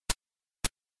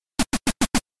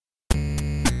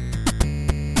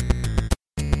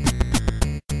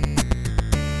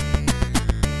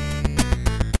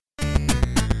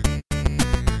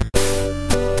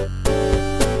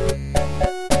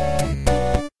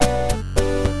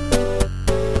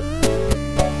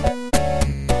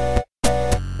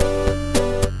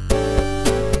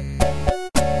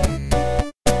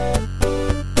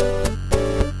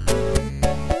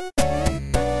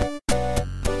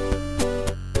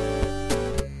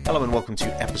Hello and welcome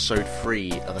to episode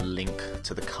 3 of A Link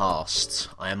to the Cast.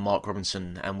 I am Mark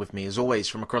Robinson, and with me as always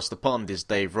from across the pond is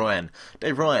Dave Ryan.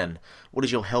 Dave Ryan, what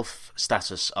is your health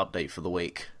status update for the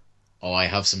week? Oh, I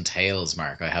have some tales,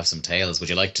 Mark. I have some tales. Would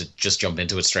you like to just jump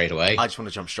into it straight away? I just want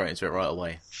to jump straight into it right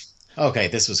away. Okay,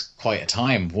 this was quite a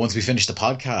time. Once we finished the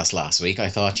podcast last week, I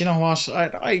thought, you know what?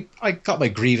 I got my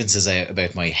grievances out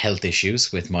about my health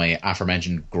issues with my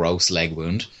aforementioned gross leg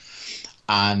wound.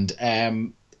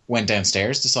 And went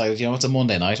downstairs, decided, you know, it's a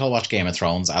Monday night, I'll watch Game of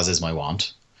Thrones, as is my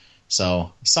wont.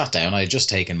 So sat down. I had just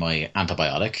taken my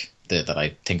antibiotic that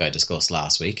I think I discussed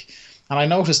last week. And I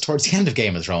noticed towards the end of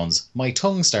Game of Thrones, my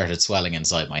tongue started swelling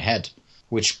inside my head,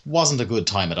 which wasn't a good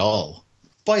time at all.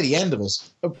 By the end of it,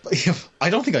 I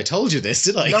don't think I told you this,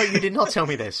 did I? No, you did not tell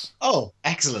me this. Oh,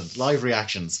 excellent. Live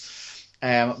reactions.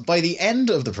 By the end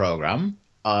of the programme,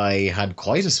 I had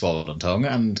quite a swollen tongue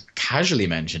and casually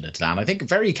mentioned it to Dan. I think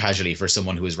very casually for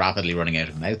someone who is rapidly running out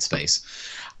of mouth space.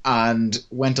 And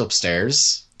went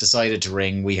upstairs, decided to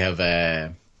ring. We have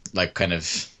I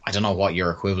don't know what your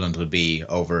equivalent would be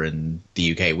over in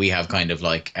the UK. We have kind of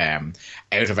like out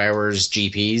of hours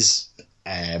GPs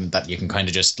that you can kind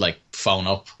of just like phone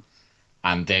up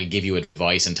and they'll give you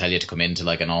advice and tell you to come into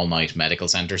like an all-night medical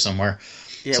centre somewhere.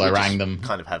 Yeah, so I rang them.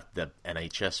 Kind of have the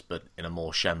NHS, but in a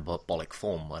more shambolic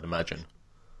form, I'd imagine.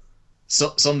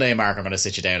 So someday, Mark, I'm going to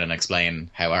sit you down and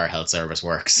explain how our health service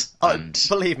works.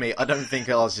 Believe me, I don't think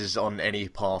ours is on any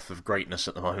path of greatness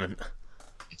at the moment.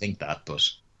 I think that, but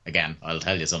again, I'll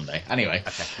tell you someday. Anyway,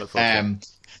 okay, look forward to it.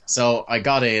 So I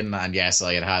got in, and yes,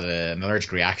 I had an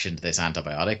allergic reaction to this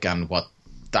antibiotic, and what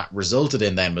that resulted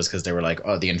in then was because they were like,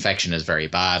 "Oh, the infection is very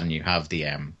bad, and you have the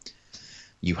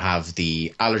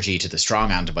allergy to the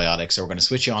strong antibiotics, so we're going to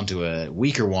switch you on to a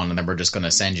weaker one, and then we're just going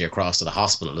to send you across to the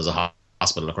hospital. There's a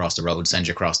hospital across the road, send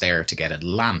you across there to get it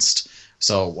lanced."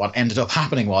 So what ended up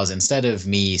happening was, instead of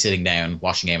me sitting down,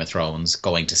 watching Game of Thrones,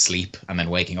 going to sleep, and then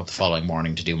waking up the following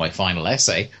morning to do my final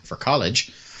essay for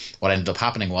college, what ended up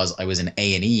happening was I was in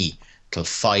A&E till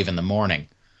 5 a.m,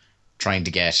 trying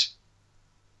to get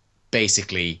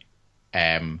basically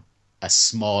a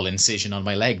small incision on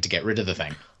my leg to get rid of the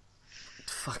thing.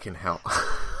 Fucking hell.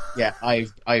 Yeah,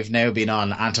 I've now been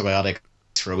on antibiotics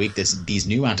for a week. These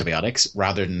new antibiotics,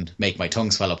 rather than make my tongue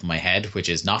swell up in my head, which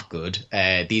is not good,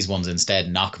 these ones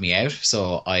instead knock me out.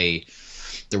 So I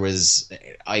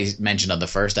mentioned on the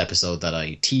first episode that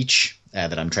I teach,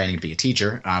 that I'm training to be a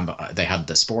teacher, and they had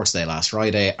the sports day last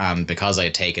Friday, and because I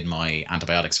had taken my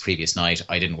antibiotics previous night,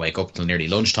 I didn't wake up till nearly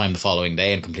lunchtime the following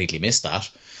day and completely missed that.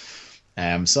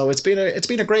 So it's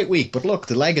been a great week, but look,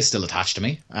 the leg is still attached to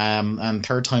me, and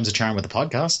third time's a charm with the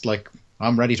podcast. Like,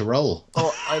 I'm ready to roll.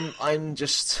 Oh, I'm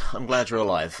glad you're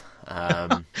alive.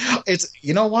 It's,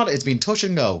 you know what? It's been touch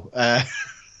and go.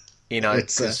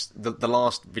 Because the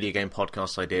last video game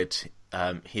podcast I did,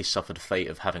 he suffered the fate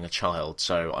of having a child.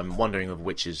 So I'm wondering of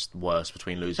which is worse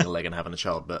between losing a leg and having a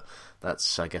child. But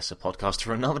that's, I guess, a podcast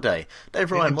for another day.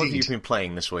 Dave Ryan, what have you been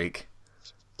playing this week?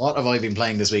 What have I been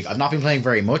playing this week? I've not been playing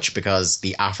very much because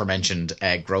the aforementioned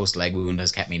gross leg wound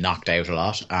has kept me knocked out a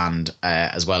lot, and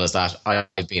as well as that,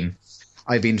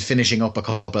 I've been finishing up a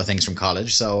couple of things from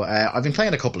college, so I've been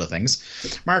playing a couple of things.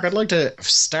 Mark, I'd like to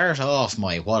start off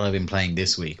my what I've been playing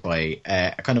this week by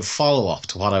a kind of follow-up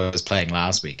to what I was playing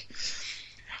last week.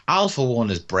 Alpha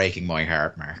 1 is breaking my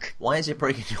heart, Mark. Why is it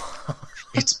breaking your heart?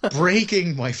 It's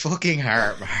breaking my fucking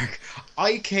heart, Mark.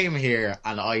 I came here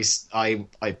and I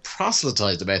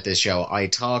proselytized about this show. I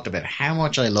talked about how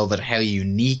much I love it, how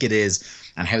unique it is,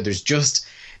 and how there's just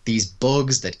these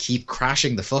bugs that keep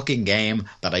crashing the fucking game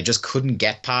that I just couldn't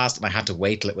get past, and I had to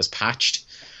wait till it was patched.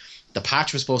 The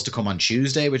patch was supposed to come on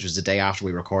Tuesday, which was the day after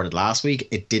we recorded last week.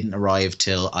 It didn't arrive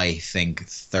till, I think,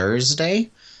 Thursday.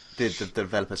 Did the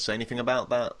developers say anything about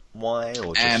that? Why?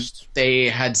 Or just... They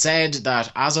had said that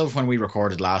as of when we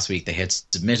recorded last week, they had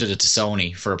submitted it to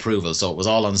Sony for approval, so it was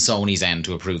all on Sony's end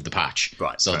to approve the patch.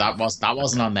 Right. So that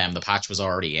wasn't on them. The patch was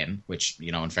already in, which,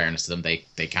 you know, in fairness to them,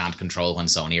 they can't control when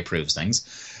Sony approves things.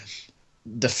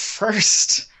 The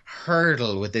first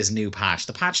hurdle with this new patch,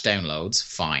 the patch downloads,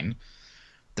 fine.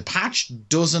 The patch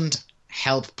doesn't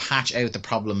help patch out the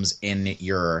problems in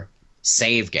your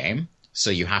save game, so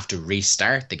you have to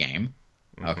restart the game.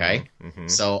 Okay. Mm-hmm.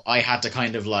 So I had to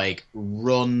kind of like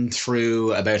run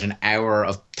through about an hour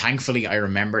of, thankfully I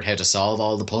remembered how to solve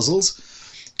all the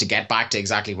puzzles to get back to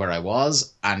exactly where I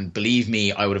was. And believe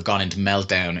me, I would have gone into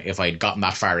meltdown if I'd gotten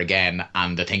that far again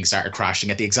and the thing started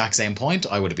crashing at the exact same point.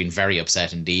 I would have been very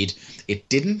upset indeed. It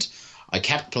didn't. I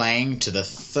kept playing to the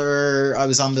third. I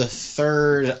was on the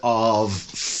third of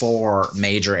 4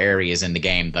 major areas in the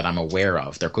game that I'm aware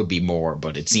of. There could be more,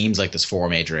 but it seems like there's 4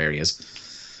 major areas.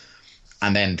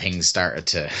 And then things started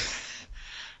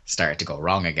to go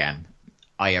wrong again.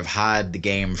 I have had the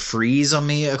game freeze on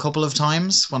me a couple of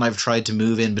times when I've tried to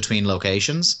move in between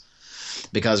locations,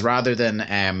 because rather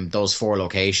than those 4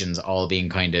 locations all being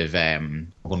kind of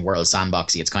one world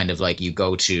sandboxy, it's kind of like you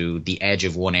go to the edge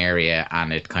of one area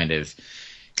and it kind of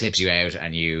clips you out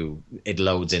and it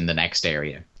loads in the next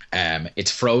area. It's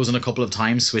frozen a couple of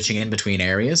times switching in between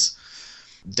areas.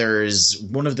 There's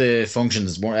one of the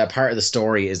functions, part of the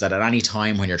story is that at any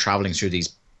time when you're traveling through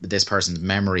this person's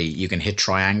memory, you can hit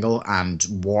triangle and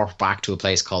warp back to a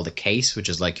place called the case, which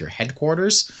is like your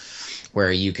headquarters,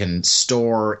 where you can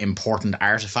store important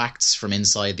artifacts from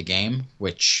inside the game,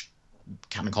 which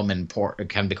can become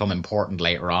important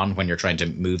later on when you're trying to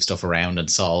move stuff around and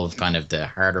solve kind of the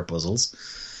harder puzzles.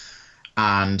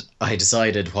 And I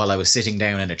decided while I was sitting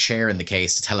down in a chair in the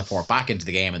case to teleport back into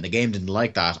the game, and the game didn't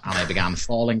like that, and I began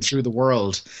falling through the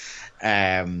world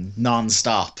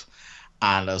non-stop.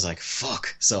 And I was like,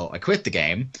 fuck. So I quit the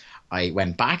game. I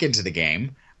went back into the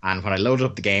game. And when I loaded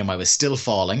up the game, I was still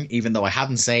falling, even though I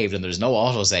hadn't saved and there's no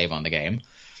autosave on the game.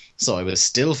 So I was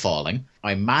still falling.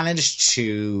 I managed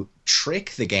to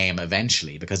trick the game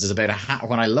eventually, because there's about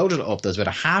when I loaded it up, there's about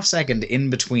a half second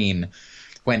in between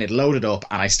when it loaded up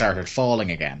and I started falling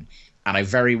again. And I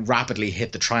very rapidly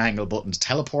hit the triangle button to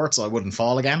teleport so I wouldn't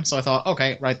fall again. So I thought,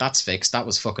 okay, right, that's fixed. That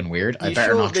was fucking weird. I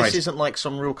better not try. This isn't like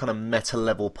some real kind of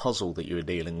meta-level puzzle that you were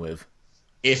dealing with?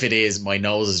 If it is, my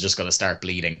nose is just going to start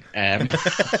bleeding. I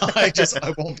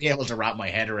won't be able to wrap my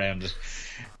head around it.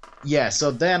 Yeah, so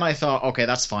then I thought, okay,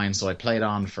 that's fine. So I played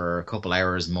on for a couple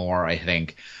hours more, I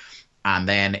think. And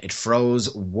then it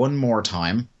froze one more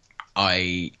time.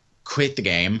 I quit the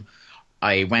game.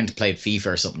 I went to play FIFA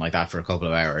or something like that for a couple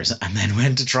of hours, and then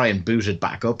went to try and boot it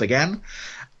back up again,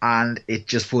 and it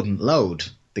just wouldn't load.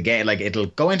 The game, like, it'll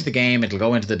go into the game, it'll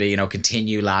go into the,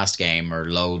 continue last game or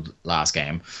load last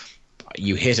game.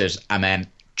 You hit it, and then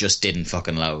just didn't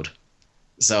fucking load.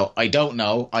 So I don't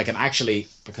know. I can actually,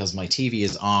 because my TV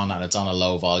is on and it's on a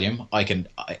low volume, I can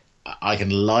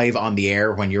live on the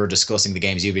air when you're discussing the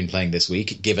games you've been playing this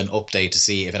week, give an update to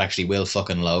see if it actually will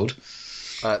fucking load.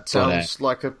 Sounds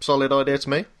like a solid idea to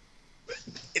me.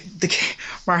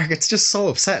 Mark, it's just so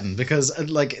upsetting because,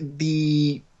 like,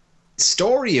 the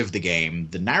story of the game,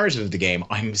 the narrative of the game,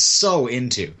 I'm so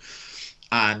into.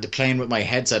 And playing with my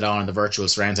headset on and the virtual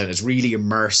surround sound is really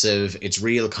immersive. It's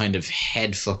real kind of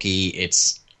head fucky.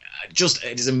 It's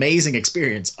an amazing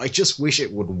experience. I just wish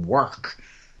it would work.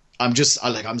 I'm just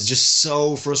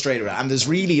so frustrated. And there's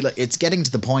really, it's getting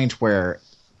to the point where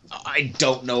I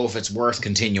don't know if it's worth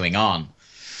continuing on.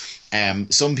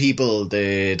 Some people,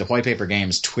 the White Paper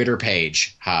Games Twitter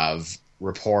page have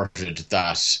reported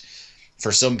that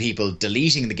for some people,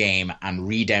 deleting the game and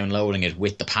re-downloading it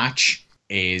with the patch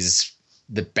is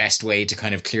the best way to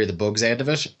kind of clear the bugs out of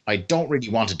it. I don't really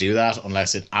want to do that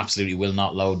unless it absolutely will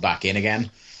not load back in again,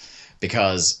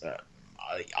 because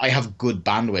I have good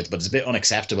bandwidth, but it's a bit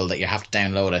unacceptable that you have to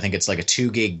download, I think it's like a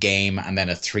 2 gig game and then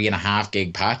a 3.5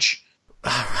 gig patch.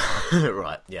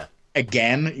 Right, yeah.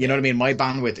 Again, you know what I mean? My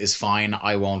bandwidth is fine.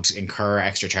 I won't incur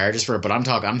extra charges for it, but I'm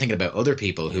thinking about other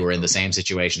people who are in the same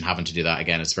situation having to do that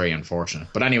again. It's very unfortunate.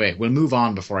 But anyway, we'll move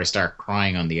on before I start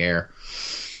crying on the air.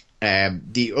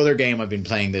 The other game I've been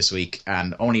playing this week,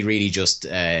 and only really just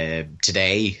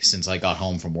today since I got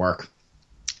home from work,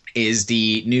 is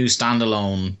the new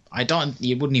standalone.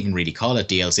 You wouldn't even really call it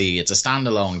DLC. It's a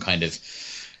standalone kind of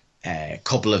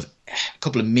couple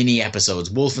of mini episodes.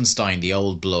 Wolfenstein: The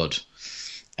Old Blood.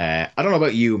 I don't know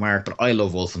about you, Mark, but I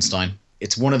love Wolfenstein.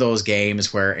 It's one of those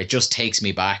games where it just takes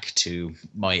me back to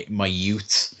my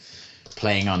youth,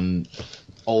 playing on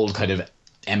old kind of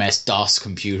MS-DOS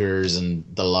computers and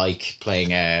the like,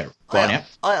 playing... I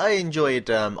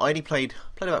enjoyed... I only played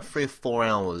about 3 or 4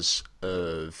 hours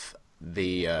of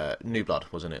the New Blood,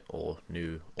 wasn't it? Or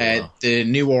New Order? The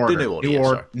New Order. The New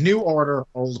Order, New Order,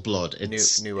 Old Blood.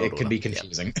 New Order, it can be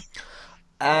confusing.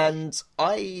 Yeah. And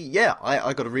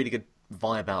I got a really good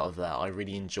vibe out of that. I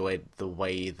really enjoyed the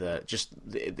way that just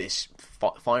this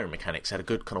firing mechanics had a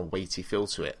good kind of weighty feel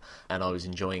to it, and I was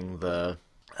enjoying the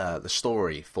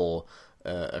story for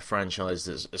a franchise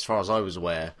that, as far as I was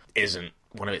aware, isn't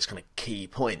one of its kind of key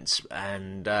points.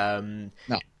 And no.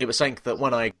 It was something that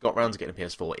when I got round to getting a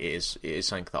PS4, it is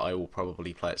something that I will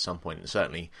probably play at some point, and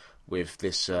certainly with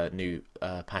this new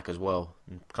pack as well,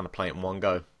 and kind of play it in one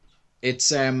go.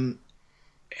 It's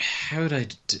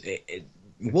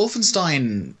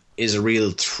Wolfenstein is a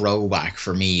real throwback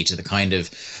for me to the kind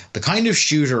of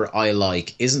shooter I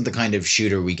like. Isn't the kind of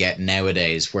shooter we get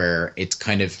nowadays where it's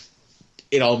kind of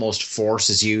it almost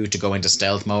forces you to go into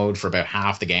stealth mode for about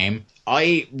half the game.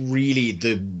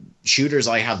 The shooters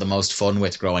I had the most fun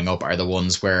with growing up are the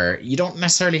ones where you don't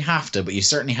necessarily have to, but you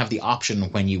certainly have the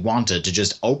option when you wanted to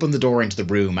just open the door into the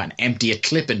room and empty a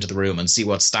clip into the room and see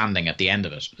what's standing at the end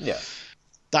of it. Yeah.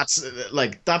 That's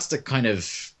the kind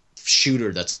of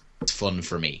shooter that's fun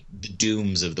for me. The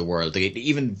Dooms of the world,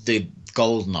 even the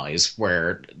GoldenEyes,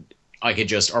 where I could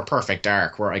just, or Perfect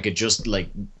Dark, where I could just like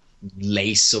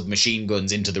lace submachine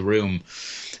guns into the room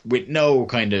with no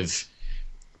kind of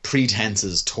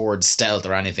pretenses towards stealth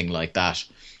or anything like that.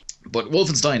 But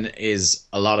Wolfenstein is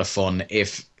a lot of fun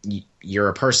if you're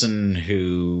a person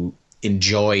who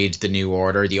enjoyed the New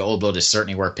Order. The Old Blood is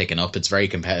certainly worth picking up. It's very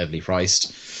competitively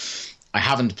priced. I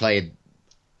haven't played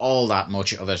all that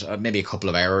much of it, maybe a couple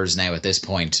of hours now at this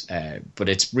point, but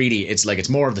it's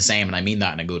more of the same, and I mean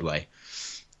that in a good way.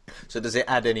 So does it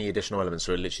add any additional elements,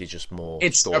 or literally just more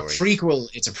story?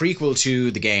 It's a prequel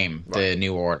to the game, right. The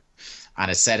New Order,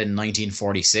 and it's set in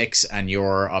 1946, and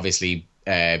you're obviously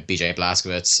BJ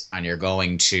Blazkowicz, and you're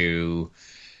going to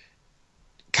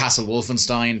Castle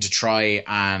Wolfenstein to try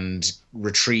and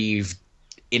retrieve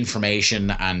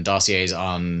information and dossiers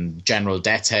on General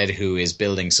Deathhead, who is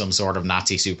building some sort of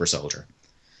Nazi super soldier.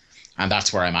 And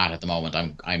that's where I'm at the moment.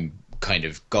 I'm kind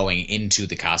of going into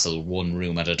the castle one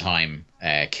room at a time,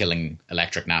 killing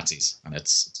electric Nazis, and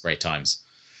it's great times.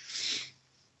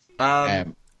 Sorry,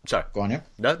 go on here.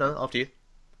 No, after you.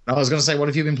 No, I was going to say, what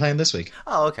have you been playing this week?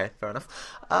 Oh, okay, fair enough.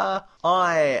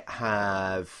 I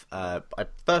have.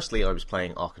 Firstly, I was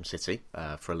playing Arkham City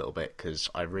for a little bit because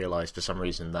I realised for some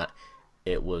reason that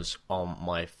it was on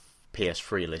my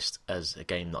PS3 list as a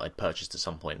game that I'd purchased at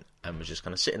some point and was just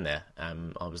kind of sitting there.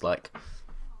 I was like,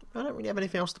 I don't really have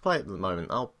anything else to play at the moment.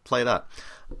 I'll play that.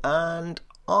 And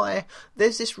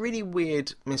there's this really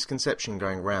weird misconception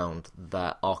going around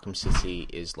that Arkham City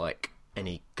is like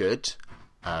any good,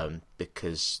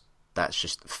 because that's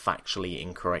just factually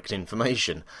incorrect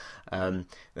information. Now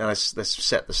let's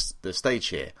set the stage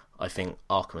here. I think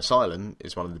Arkham Asylum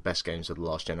is one of the best games of the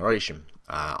last generation.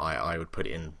 I would put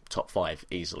it in top 5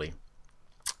 easily.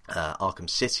 Arkham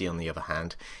City, on the other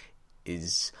hand,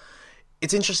 it's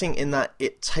interesting in that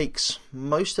it takes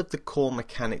most of the core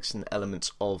mechanics and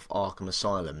elements of Arkham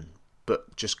Asylum,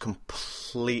 but just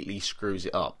completely screws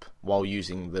it up while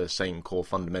using the same core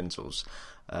fundamentals.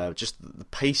 Just the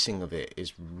pacing of it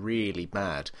is really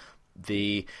bad.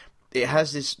 It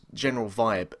has this general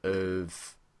vibe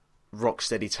of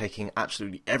Rocksteady taking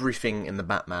absolutely everything in the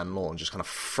Batman lore and just kind of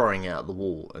throwing it out the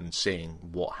wall and seeing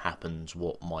what happens,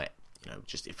 what might,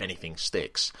 just if anything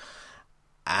sticks.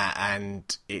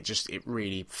 And it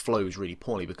really flows really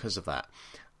poorly because of that.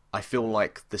 I feel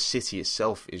like the city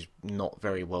itself is not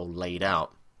very well laid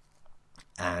out,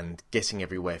 and getting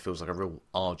everywhere feels like a real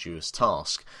arduous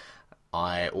task.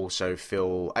 I also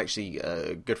feel, actually,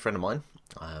 a good friend of mine,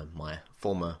 my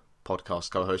former podcast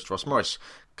co-host Ross Morris,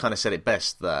 kind of said it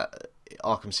best, that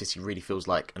Arkham City really feels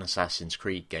like an Assassin's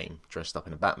Creed game dressed up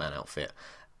in a Batman outfit,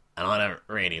 and I don't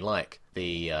really like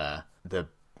the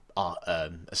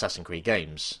Assassin's Creed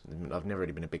games. I've never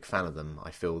really been a big fan of them.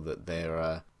 I feel that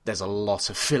there's a lot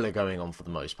of filler going on for the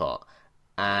most part,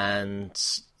 and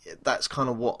that's kind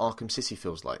of what Arkham City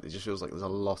feels like. It just feels like there's a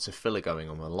lot of filler going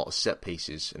on, a lot of set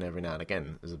pieces, and every now and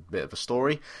again there's a bit of a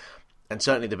story. And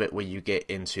certainly the bit where you get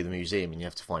into the museum and you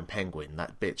have to find Penguin,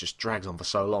 that bit just drags on for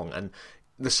so long. And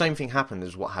the same thing happened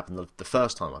as what happened the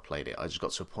first time I played it. I just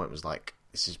got to a point where it was like,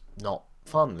 this is not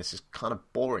fun, this is kind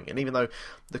of boring. And even though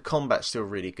the combat's still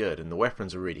really good and the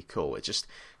weapons are really cool, it just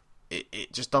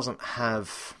doesn't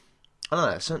have, I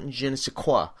don't know, a certain je ne sais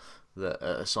quoi that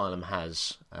Asylum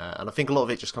has. And I think a lot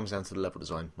of it just comes down to the level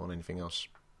design more than anything else.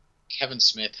 Kevin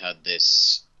Smith had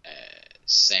this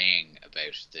saying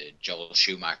about the Joel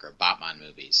Schumacher Batman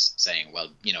movies, saying, well,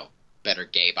 better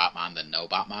gay Batman than no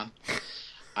Batman.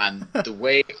 And the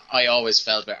way I always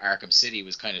felt about Arkham City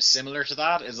was kind of similar to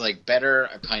that. It's like better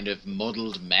a kind of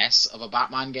muddled mess of a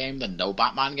Batman game than no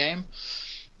Batman game.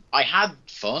 I had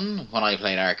fun when I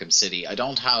played Arkham City. I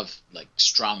don't have like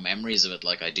strong memories of it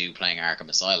like I do playing Arkham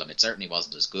Asylum. It certainly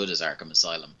wasn't as good as Arkham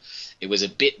Asylum. It was a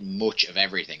bit much of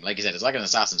everything. Like you said, it's like an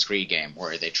Assassin's Creed game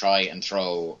where they try and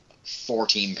throw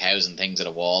 14,000 things at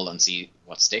a wall and see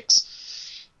what sticks.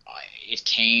 It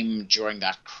came during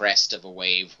that crest of a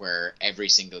wave where every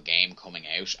single game coming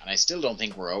out, and I still don't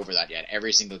think we're over that yet,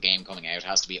 every single game coming out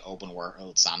has to be open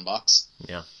world sandbox.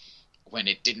 Yeah. When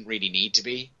it didn't really need to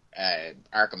be.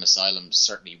 Arkham Asylum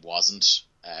certainly wasn't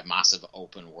a massive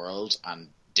open world and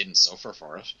didn't suffer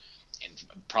for it, and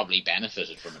probably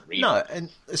benefited from it really. No, and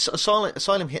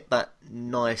Asylum hit that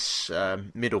nice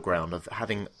middle ground of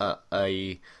having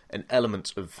an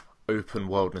element of open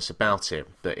worldness about it,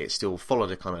 but it still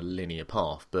followed a kind of linear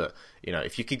path. But, you know,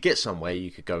 if you could get somewhere,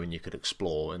 you could go and you could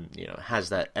explore, and, you know, it has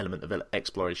that element of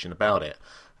exploration about it.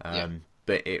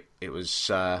 But it was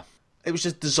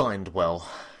just designed well,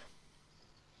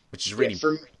 which is a really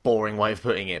boring way of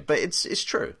putting it, but it's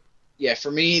true. Yeah,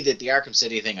 for me, the Arkham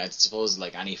City thing, I suppose,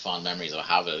 like, any fond memories I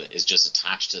have of it is just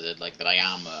attached to that I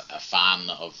am a fan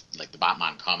of, like, the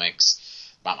Batman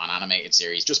comics, Batman animated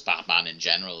series, just Batman in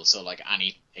general. So, like,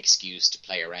 any excuse to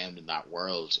play around in that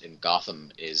world in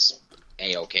Gotham is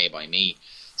A-okay by me.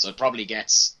 So it probably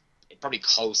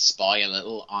coasts by a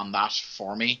little on that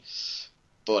for me.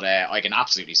 But I can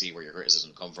absolutely see where your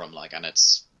criticism come from. Like, and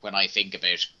it's, when I think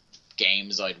about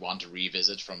games I'd want to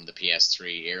revisit from the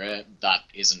PS3 era, that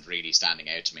isn't really standing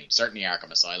out to me. Certainly Arkham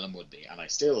Asylum would be, and I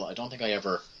don't think I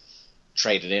ever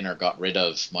traded in or got rid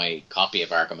of my copy of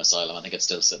Arkham Asylum. I think it's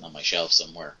still sitting on my shelf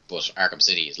somewhere, but Arkham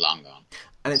City is long gone.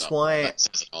 And it's why that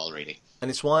says it all, really.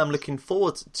 And it's why I'm looking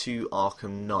forward to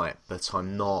Arkham Knight, but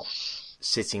I'm not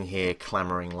sitting here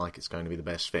clamouring like it's going to be the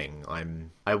best thing.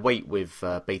 I wait with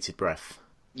bated breath.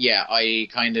 Yeah,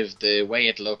 the way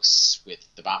it looks with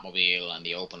the Batmobile and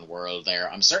the open world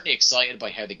there, I'm certainly excited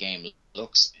by how the game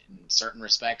looks in certain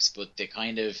respects, but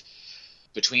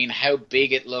between how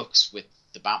big it looks with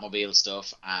the Batmobile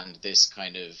stuff and this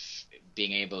kind of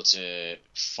being able to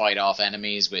fight off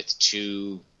enemies with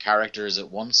two characters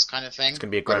at once kind of thing. It's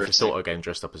going to be a Grand Theft Auto game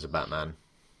dressed up as a Batman.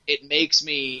 It makes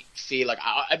me feel like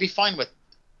I'd be fine with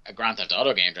a Grand Theft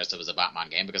Auto game dressed up as a Batman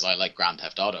game, because I like Grand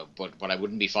Theft Auto, but what I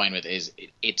wouldn't be fine with is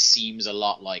it seems a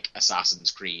lot like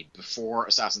Assassin's Creed. Before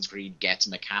Assassin's Creed gets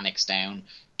mechanics down,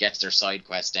 gets their side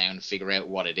quests down, figure out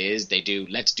what it is,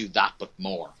 let's do that but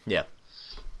more. Yeah.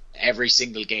 Every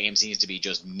single game seems to be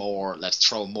just more, let's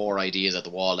throw more ideas at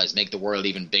the wall, let's make the world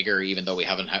even bigger, even though we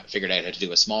haven't figured out how to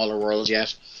do a smaller world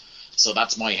yet. So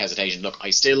that's my hesitation. Look,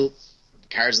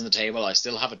 cards on the table, I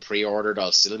still have it pre-ordered,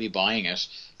 I'll still be buying it,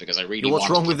 because I really want to. What's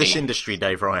wrong with this industry,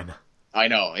 Dave Ryan? I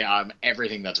know, yeah, I'm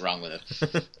everything that's wrong with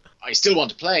it. I still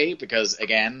want to play, because,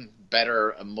 again,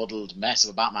 better a muddled mess of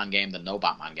a Batman game than no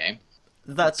Batman game.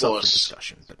 That's up for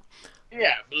discussion. But...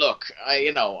 yeah, look,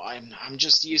 I'm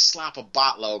just, you slap a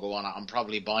Bat logo on it, I'm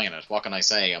probably buying it. What can I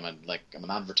say? I'm an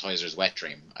advertiser's wet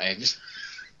dream.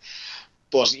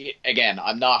 But, again,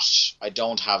 I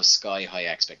don't have sky-high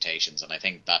expectations, and I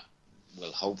think that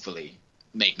will hopefully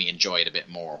make me enjoy it a bit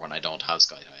more when I don't have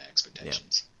sky-high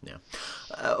expectations. Yeah.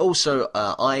 Also,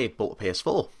 I bought a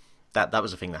PS4. That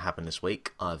was a thing that happened this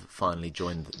week. I've finally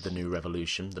joined the new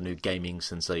revolution, the new gaming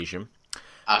sensation.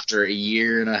 After a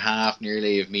year and a half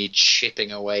nearly of me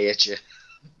chipping away at you.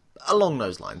 Along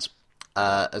those lines.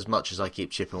 As much as I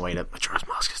keep chipping away at Majora's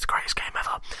Mask is the greatest game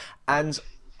ever. And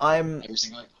I'm...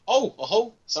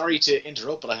 sorry to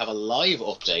interrupt, but I have a live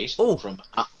update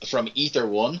from Ether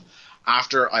 1.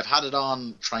 After I've had it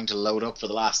on trying to load up for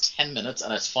the last 10 minutes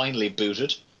and it's finally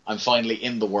booted. I'm finally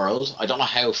in the world. I don't know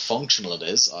how functional it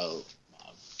is. I'll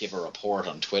give a report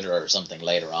on Twitter or something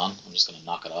later on. I'm just going to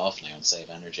knock it off now and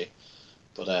save energy.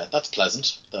 But that's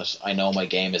pleasant that I know my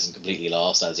game isn't completely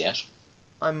lost as yet.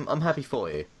 I'm happy for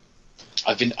you.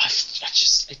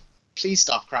 Please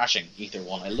stop crashing, Ether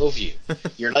 1. I love you.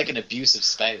 You're like an abusive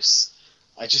spouse.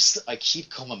 I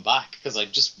keep coming back because I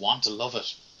just want to love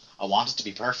it. I want it to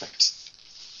be perfect.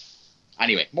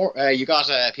 Anyway, you got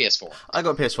a PS4. I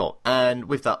got a PS4, and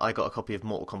with that I got a copy of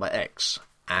Mortal Kombat X.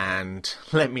 And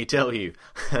let me tell you,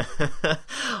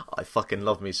 I fucking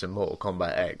love me some Mortal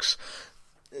Kombat X.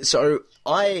 So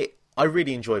I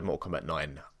really enjoyed Mortal Kombat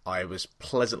 9. I was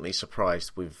pleasantly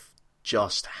surprised with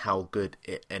just how good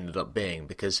it ended up being,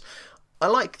 because I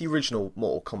like the original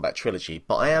Mortal Kombat trilogy,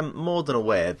 but I am more than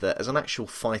aware that as an actual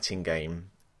fighting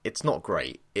game, it's not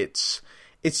great. It's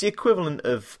the equivalent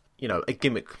of, a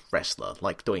gimmick wrestler,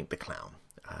 like Doink the Clown.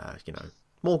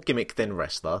 More gimmick than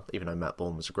wrestler, even though Matt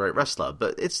Bourne was a great wrestler,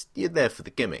 but you're there for the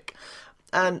gimmick.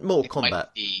 And Mortal Kombat...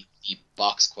 might be the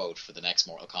box quote for the next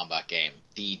Mortal Kombat game.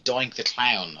 The Doink the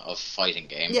Clown of fighting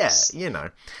games. Yeah,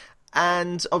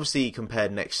 And obviously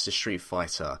compared next to Street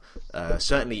Fighter,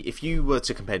 certainly if you were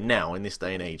to compare now, in this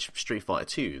day and age, Street Fighter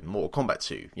 2, Mortal Kombat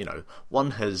 2,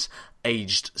 one has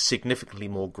aged significantly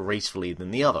more gracefully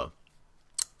than the other.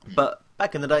 But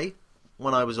back in the day,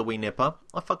 when I was a wee nipper,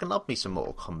 I fucking loved me some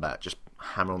Mortal Kombat. Just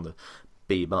hammer on the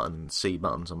B button and C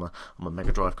buttons on my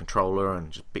Mega Drive controller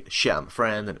and just beat the shit out of my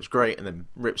friend, and it was great, and then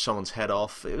rip someone's head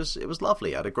off. It was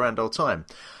lovely. I had a grand old time.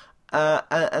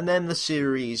 And then the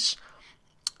series...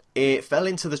 it fell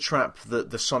into the trap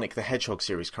that the Sonic the Hedgehog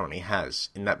series currently has,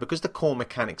 in that because the core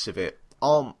mechanics of it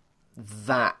aren't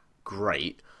that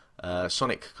great,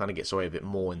 Sonic kind of gets away a bit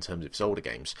more in terms of its older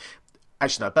games.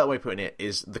 Actually, no, a better way of putting it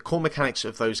is the core mechanics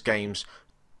of those games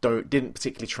didn't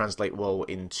particularly translate well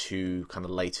into kind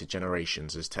of later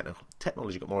generations as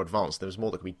technology got more advanced. There was more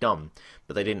that could be done,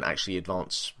 but they didn't actually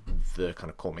advance the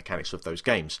kind of core mechanics of those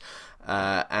games.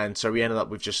 And so we ended up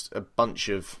with just a bunch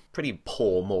of pretty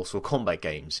poor Mortal Kombat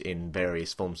games in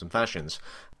various forms and fashions.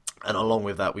 And along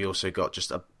with that, we also got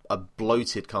just a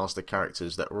bloated cast of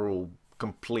characters that were all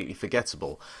completely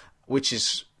forgettable, which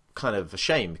is kind of a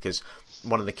shame, because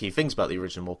one of the key things about the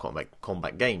original Mortal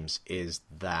Kombat games is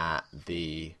that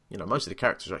most of the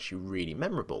characters are actually really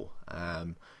memorable,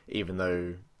 even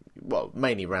though, well,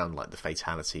 mainly around like the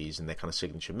fatalities and their kind of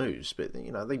signature moves, but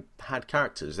they had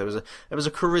characters. There was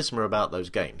a charisma about those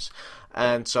games,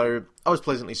 and so I was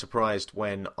pleasantly surprised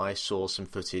when I saw some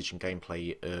footage and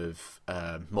gameplay of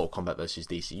Mortal Kombat vs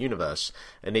DC Universe,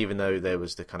 and even though there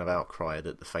was the kind of outcry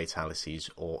that the fatalities,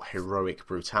 or heroic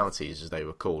brutalities as they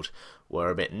were called, were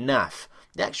a bit naff,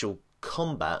 the actual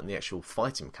combat and the actual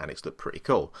fighting mechanics look pretty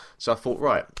cool. So I thought,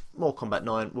 right, Mortal Kombat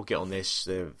 9, we'll get on this.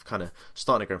 They're kind of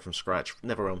starting to go from scratch.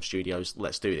 NetherRealm Studios,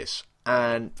 let's do this.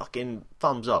 And fucking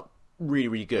thumbs up. Really,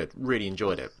 really good. Really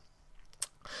enjoyed it.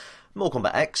 Mortal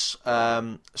Kombat X.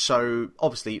 So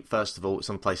obviously, first of all, it's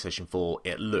on PlayStation 4.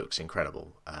 It looks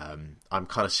incredible. I'm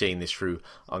kind of seeing this through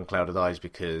unclouded eyes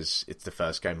because it's the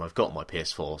first game I've got on my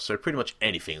PS4. So pretty much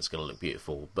anything's going to look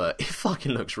beautiful. But it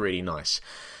fucking looks really nice.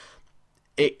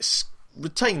 It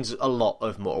retains a lot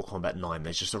of Mortal Kombat 9.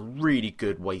 There's just a really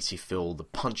good weighty feel. The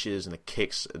punches and the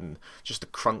kicks and just the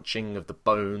crunching of the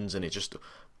bones, and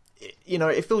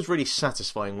it feels really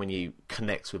satisfying when you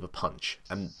connect with a punch.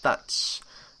 And that's,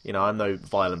 I'm no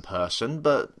violent person,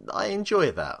 but I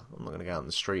enjoy that. I'm not going to go out in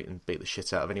the street and beat the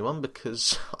shit out of anyone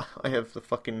because I have the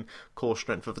fucking core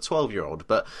strength of a 12-year-old.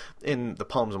 But in the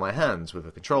palms of my hands with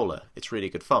a controller, it's really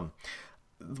good fun.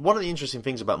 One of the interesting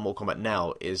things about Mortal Kombat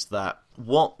now is that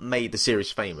what made the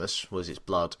series famous was its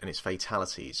blood and its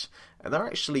fatalities. And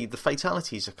the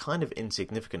fatalities are kind of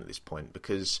insignificant at this point,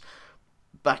 because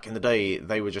back in the day,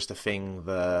 they were just a thing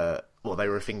that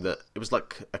it was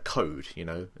like a code,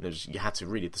 and you had to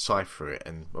really decipher it,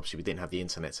 and obviously we didn't have the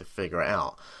internet to figure it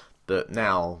out. But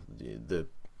now, the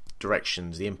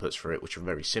directions, the inputs for it, which are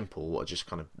very simple, are just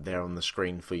kind of there on the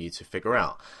screen for you to figure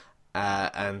out.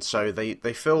 And so they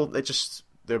feel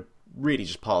they're really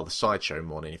just part of the sideshow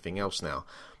more than anything else now.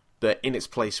 But in its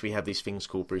place, we have these things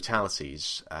called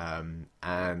brutalities,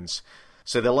 and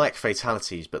so they're like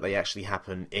fatalities, but they actually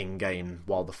happen in-game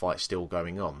while the fight's still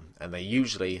going on. And they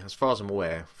usually, as far as I'm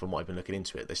aware, from what I've been looking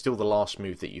into it, they're still the last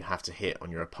move that you have to hit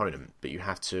on your opponent, but you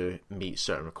have to meet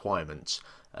certain requirements.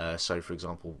 So, for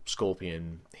example,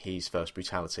 Scorpion, his first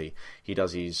brutality, he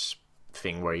does his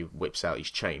thing where he whips out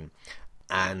his chain,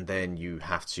 and then you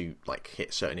have to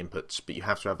hit certain inputs, but you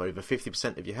have to have over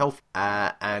 50% of your health,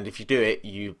 and if you do it,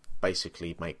 you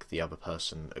basically make the other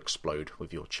person explode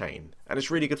with your chain, and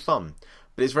it's really good fun,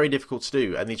 but it's very difficult to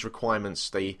do. And these requirements,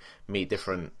 they meet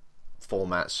different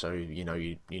formats, so you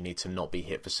need to not be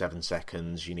hit for 7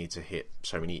 seconds, you need to hit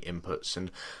so many inputs,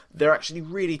 and they're actually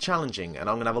really challenging, and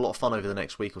I'm going to have a lot of fun over the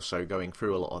next week or so going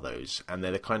through a lot of those. And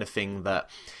they're the kind of thing that,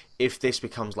 if this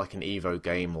becomes like an Evo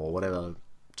game or whatever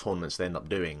tournaments they end up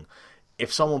doing,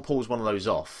 if someone pulls one of those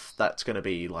off, that's going to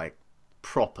be like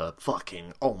proper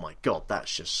fucking, oh my god,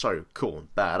 that's just so cool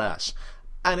and badass.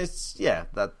 And it's,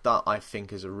 that I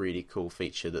think is a really cool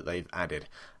feature that they've added.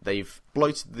 They've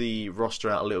bloated the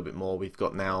roster out a little bit more. We've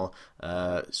got now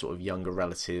sort of younger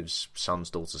relatives,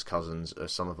 sons, daughters, cousins,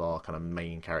 some of our kind of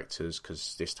main characters,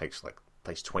 because this takes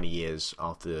place 20 years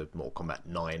after Mortal Kombat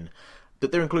 9.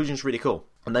 But their inclusion is really cool,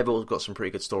 and they've all got some pretty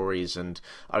good stories. And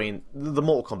I mean, the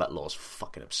Mortal Kombat lore is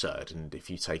fucking absurd, and if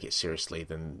you take it seriously,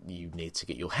 then you need to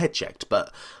get your head checked.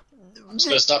 But I'm just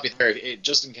going to stop you there,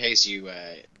 just in case you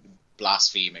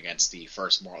blaspheme against the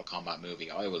first Mortal Kombat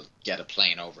movie. I will get a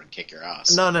plane over and kick your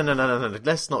ass. No.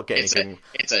 Let's not get anything.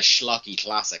 It's a schlocky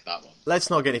classic, that one.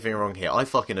 Let's not get anything wrong here. I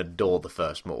fucking adore the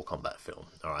first Mortal Kombat film.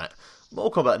 All right,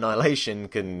 Mortal Kombat Annihilation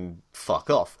can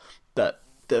fuck off, but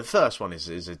the first one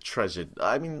is a treasure.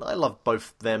 I mean, I love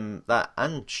both that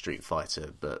and Street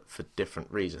Fighter, but for different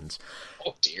reasons.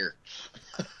 Oh dear.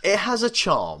 It has a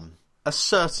charm, a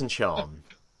certain charm.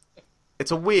 It's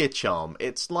a weird charm.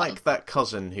 It's like that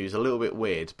cousin who's a little bit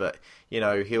weird, but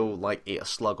he'll eat a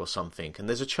slug or something, and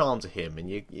there's a charm to him, and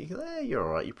you're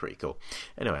all right. You're pretty cool.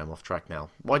 Anyway, I'm off track now.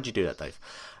 Why'd you do that, Dave?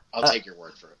 I'll take your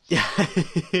word for it.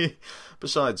 Yeah.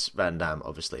 Besides Van Damme,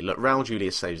 obviously, look, Raul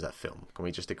Julia saves that film. Can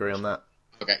we just agree on that?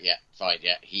 Okay, yeah, fine,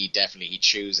 yeah. He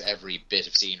chews every bit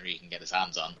of scenery he can get his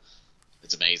hands on.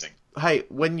 It's amazing. Hey,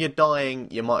 when you're dying,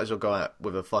 you might as well go out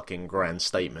with a fucking grand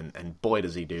statement, and boy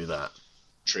does he do that.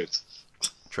 Truth.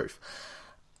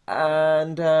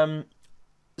 And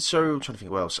so I'm trying to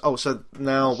think what else. Oh, so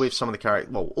now with some of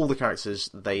the all the characters,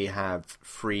 they have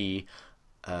 3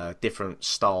 different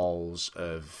styles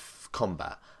of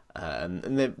combat,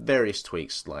 and there are various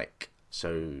tweaks. Like,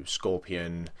 so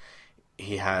Scorpion,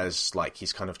 he has like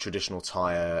his kind of traditional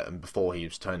attire, and before he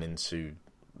was turned into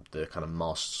the kind of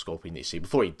masked Scorpion that you see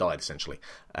before he died, essentially,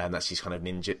 and that's his kind of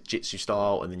ninjutsu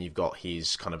style. And then you've got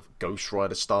his kind of Ghost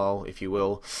Rider style, if you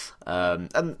will,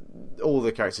 and all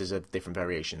the characters have different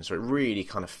variations, so it really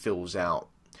kind of fills out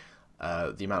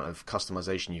the amount of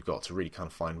customization you've got to really kind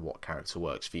of find what character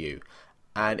works for you.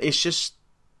 And it's just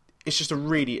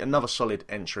another solid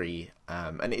entry,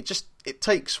 and it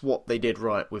takes what they did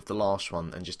right with the last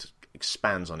one and just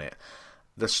expands on it.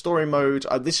 The story mode,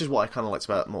 this is what I kind of liked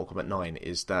about Mortal Kombat 9,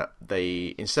 is that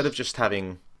they, instead of just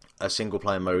having a single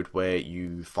player mode where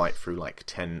you fight through like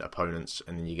 10 opponents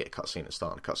and then you get a cutscene at the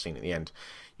start and a cutscene at the end,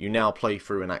 you now play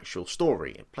through an actual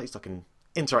story. It plays like an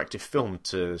interactive film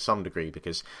to some degree,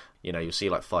 because you'll see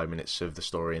like 5 minutes of the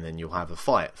story and then you'll have a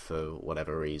fight for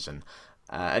whatever reason,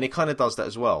 and it kind of does that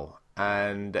as well.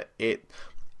 And it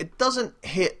doesn't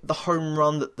hit the home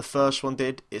run that the first one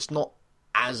did. It's not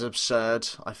as absurd,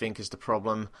 I think, is the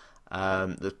problem.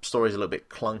 The story's a little bit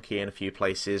clunky in a few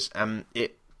places, and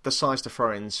it decides to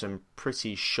throw in some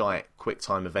pretty shite quick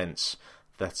time events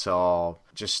that are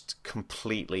just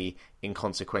completely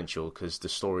inconsequential, because the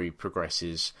story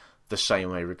progresses the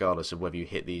same way regardless of whether you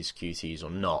hit these QTs or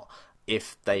not.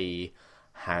 If they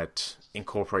had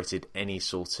incorporated any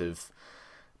sort of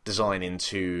design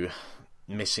into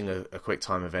missing a quick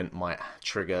time event might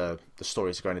trigger the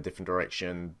story to go in a different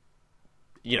direction.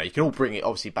 You can all bring it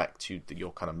obviously back to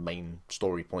your kind of main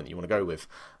story point that you want to go with,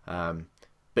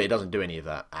 but it doesn't do any of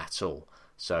that at all.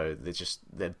 So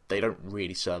they don't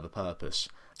really serve a purpose.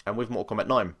 And with Mortal Kombat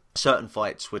 9, certain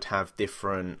fights would have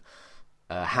different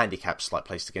handicaps like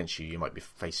placed against you. You might be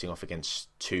facing off against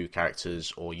 2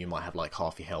 characters, or you might have like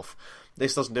half your health.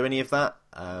 This doesn't do any of that,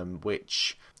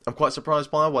 which I'm quite surprised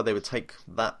by why they would take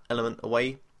that element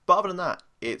away. But other than that,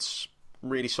 it's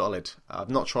really solid. I've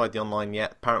not tried the online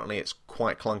yet. Apparently it's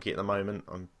quite clunky at the moment.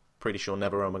 I'm pretty sure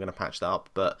NetherRealm are going to patch that up.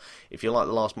 But if you like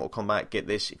the last Mortal Kombat, get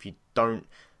this. If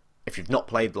you've not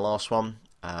played the last one,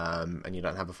 and you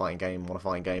don't have a fighting game, want a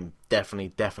fighting game,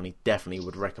 definitely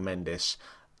would recommend this.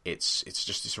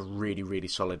 It's a really, really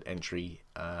solid entry.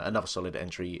 Another solid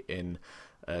entry in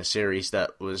a series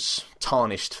that was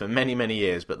tarnished for many, many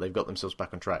years, but they've got themselves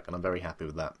back on track, and I'm very happy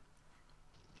with that.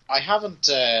 I haven't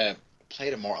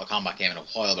played a Mortal Kombat game in a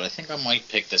while, but I think I might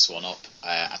pick this one up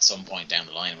at some point down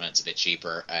the line when it's a bit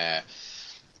cheaper.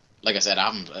 Like I said,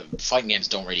 fighting games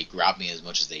don't really grab me as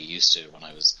much as they used to when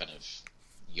I was kind of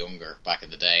younger back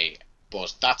in the day.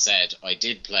 But that said, I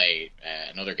did play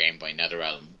another game by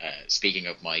NetherRealm, speaking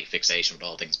of my fixation with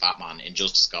all things Batman,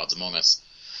 Injustice Gods Among Us,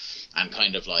 and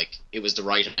kind of like, it was the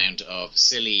right amount of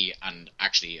silly and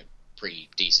actually a pretty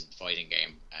decent fighting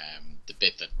game. The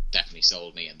bit that definitely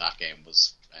sold me in that game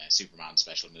was Superman's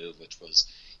special move, which was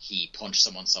he punched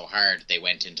someone so hard they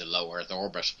went into low Earth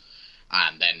orbit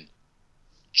and then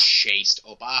chased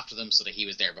up after them so that he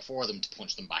was there before them to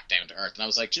punch them back down to Earth. And I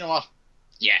was like, do you know what?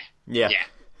 Yeah.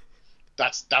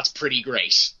 That's pretty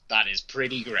great. That is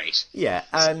pretty great. Yeah,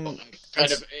 and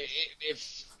so,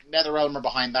 if NetherRealm are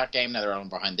behind that game, NetherRealm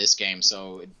are behind this game,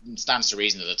 so it stands to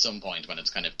reason that at some point when it's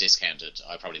kind of discounted,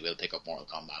 I probably will pick up Mortal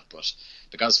Kombat. But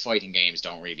because fighting games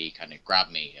don't really kind of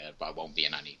grab me, I won't be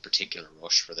in any particular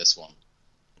rush for this one.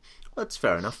 That's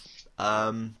fair enough.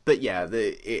 But yeah,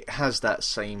 it has that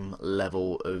same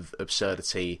level of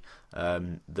absurdity.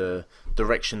 The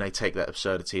direction they take that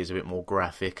absurdity is a bit more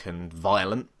graphic and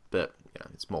violent, but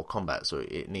it's Mortal Kombat, so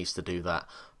it needs to do that.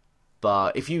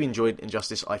 But if you enjoyed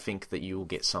Injustice, I think that you will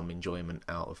get some enjoyment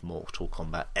out of Mortal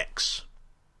Kombat X.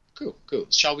 Cool.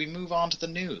 Shall we move on to the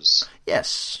news?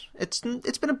 Yes. It's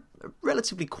been a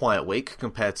relatively quiet week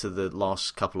compared to the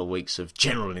last couple of weeks of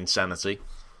general insanity.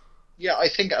 Yeah, I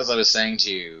think, as I was saying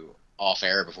to you off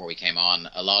air before we came on,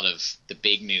 a lot of the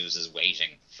big news is waiting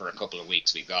for a couple of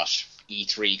weeks. We've got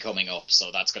E3 coming up,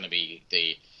 so that's going to be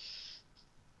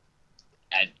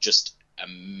just a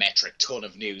metric ton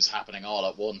of news happening all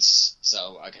at once.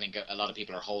 So I think a lot of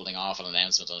people are holding off on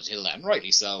announcements until then,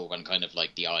 rightly so, when kind of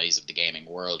like the eyes of the gaming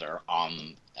world are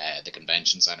on the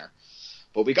convention center.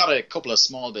 But we got a couple of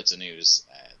small bits of news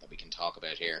that we can talk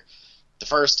about here. The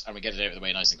first, and we get it out of the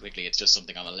way nice and quickly, it's just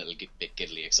something I'm a little bit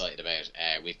giddily excited about.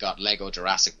 We've got Lego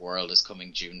Jurassic World is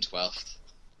coming June 12th.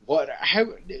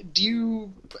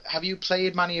 Have you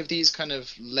played many of these kind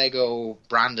of Lego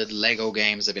branded Lego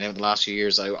games that have been out in the last few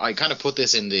years? I kind of put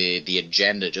this in the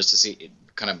agenda just to see,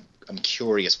 I'm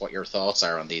curious what your thoughts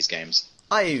are on these games.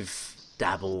 I've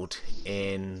dabbled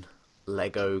in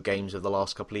Lego games of the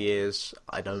last couple of years.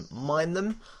 I don't mind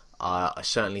them. I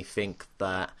certainly think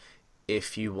that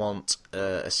if you want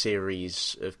a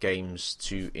series of games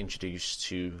to introduce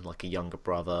to like a younger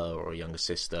brother or a younger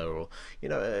sister, or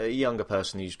a younger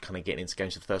person who's kind of getting into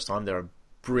games for the first time, they're a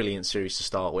brilliant series to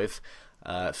start with.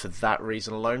 For that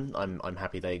reason alone, I'm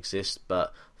happy they exist.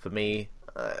 But for me,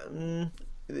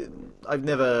 I've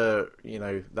never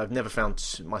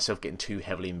found myself getting too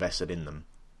heavily invested in them.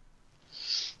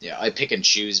 Yeah, I pick and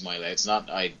choose it's not,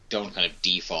 I don't kind of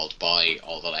default buy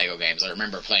all the Lego games. I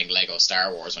remember playing Lego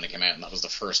Star Wars when it came out, and that was the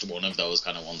first one of those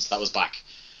kind of ones. That was back,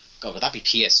 God, would that be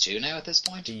PS2 now at this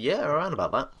point? Yeah, around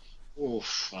about that.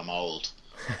 Oof, I'm old.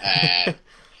 And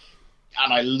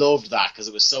I loved that because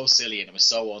it was so silly and it was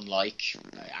so unlike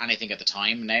anything at the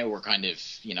time. Now we're kind of,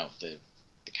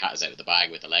 the cat is out of the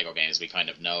bag with the Lego games. We kind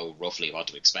of know roughly what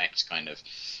to expect, kind of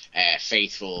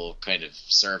faithful kind of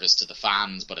service to the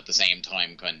fans, but at the same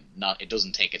time it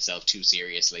doesn't take itself too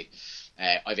seriously.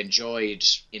 I've enjoyed,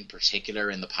 in particular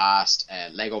in the past,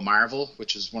 Lego Marvel,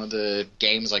 which was one of the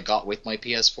games I got with my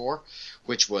PS4,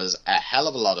 which was a hell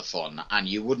of a lot of fun, and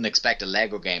you wouldn't expect a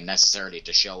Lego game necessarily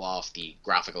to show off the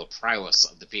graphical prowess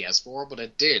of the PS4, but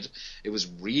it did. It was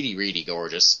really, really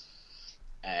gorgeous.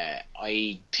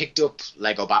 I picked up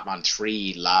Lego Batman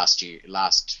 3 last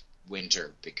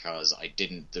winter because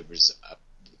there was a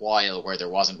while where there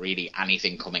wasn't really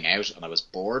anything coming out and I was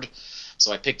bored,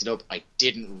 so I picked it up. I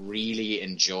didn't really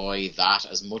enjoy that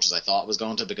as much as I thought it was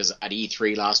going to, because at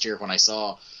E3 last year, when I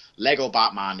saw Lego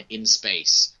Batman in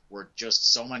space, were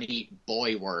just so many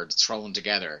boy words thrown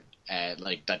together,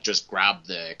 like that just grabbed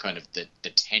the kind of the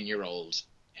 10-year-old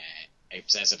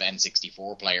obsessive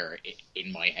N64 player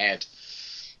in my head.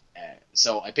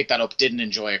 So I picked that up, didn't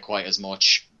enjoy it quite as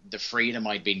much. The freedom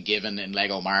I'd been given in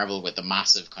Lego Marvel with the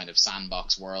massive kind of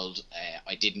sandbox world,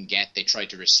 I didn't get. They tried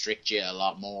to restrict you a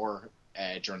lot more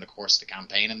during the course of the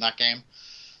campaign in that game.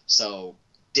 So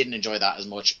didn't enjoy that as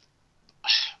much.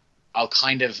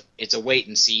 It's a wait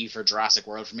and see for Jurassic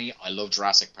World for me. I love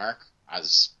Jurassic Park,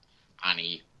 as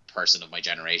any person of my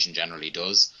generation generally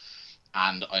does.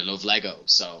 And I love Lego,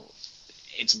 so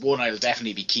it's one I'll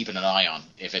definitely be keeping an eye on.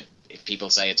 If people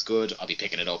say it's good, I'll be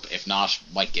picking it up. If not,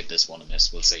 might give this one a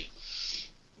miss. We'll see.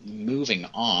 Moving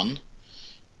on.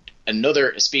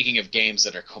 Speaking of games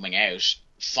that are coming out,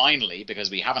 finally, because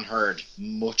we haven't heard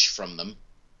much from them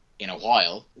in a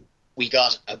while, we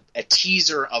got a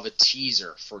teaser of a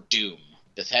teaser for Doom.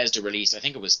 Bethesda released, I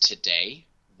think it was today,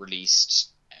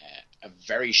 a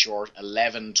very short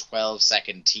 11-12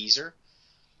 second teaser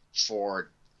for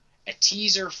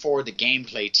the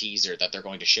gameplay teaser that they're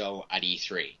going to show at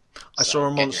E3. I saw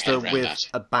a monster with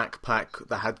a backpack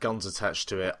that had guns attached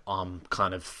to it. I'm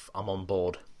on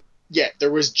board. Yeah,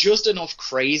 there was just enough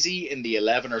crazy in the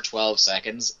 11 or 12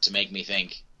 seconds to make me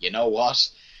think, you know what?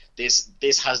 This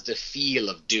has the feel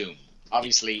of Doom.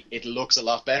 Obviously, it looks a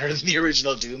lot better than the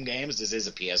original Doom games. This is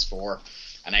a PS4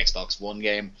 and Xbox One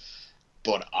game,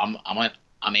 but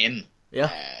I'm in. Yeah.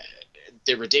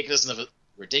 The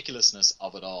ridiculousness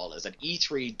of it all is that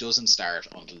E3 doesn't start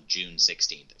until June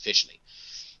 16th officially.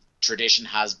 Tradition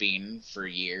has been for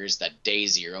years that day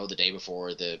zero, the day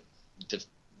before the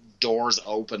doors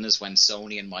open, is when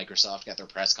Sony and Microsoft get their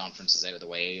press conferences out of the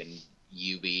way, and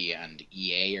UB and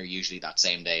EA are usually that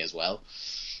same day as well.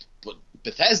 But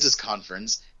Bethesda's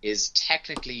conference is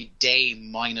technically day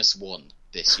 -1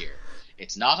 this year.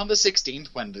 It's not on the 16th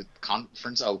when the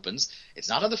conference opens. It's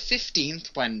not on the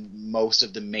 15th when most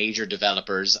of the major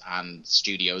developers and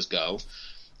studios go.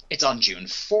 It's on June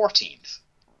 14th.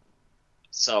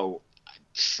 So,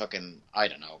 I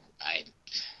don't know.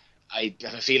 I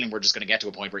have a feeling we're just going to get to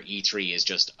a point where E3 is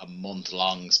just a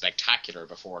month-long spectacular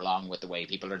before long, with the way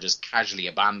people are just casually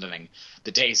abandoning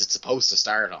the days it's supposed to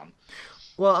start on.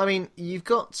 Well, I mean, you've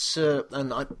got... they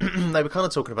were kind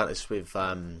of talking about this with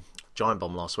Giant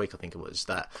Bomb last week, I think it was,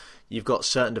 that you've got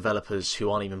certain developers who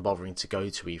aren't even bothering to go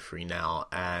to E3 now,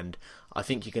 and I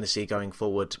think you're going to see going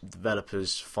forward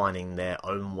developers finding their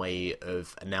own way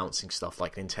of announcing stuff,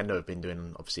 like Nintendo have been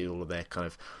doing, obviously, all of their kind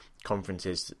of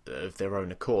conferences of their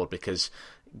own accord, because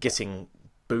getting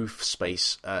booth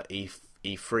space at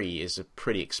E3 is a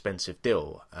pretty expensive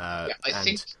deal. I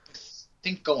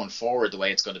think going forward, the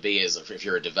way it's going to be is, if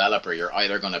you're a developer, you're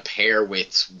either going to pair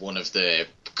with one of the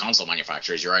console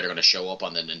manufacturers. You're either going to show up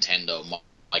on the Nintendo,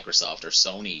 Microsoft, or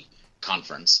Sony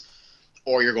conference,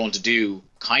 or you're going to do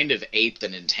kind of ape the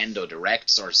Nintendo Direct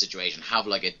sort of situation, have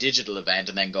like a digital event,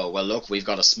 and then go, well, look, we've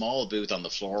got a small booth on the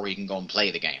floor where you can go and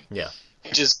play the game. Yeah.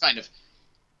 Which is kind of,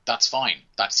 that's fine.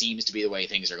 That seems to be the way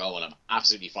things are going. I'm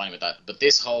absolutely fine with that. But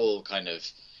this whole kind of,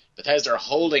 Bethesda are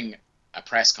holding a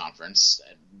press conference,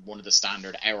 one of the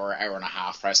standard hour and a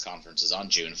half press conferences on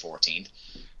June 14th,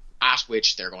 at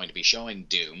which they're going to be showing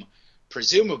Doom.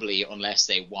 Presumably, unless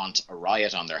they want a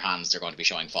riot on their hands, they're going to be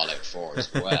showing Fallout 4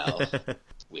 as well.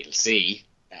 We'll see.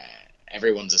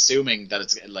 Everyone's assuming that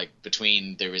it's like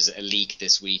there was a leak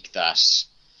this week that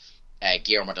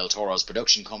Guillermo del Toro's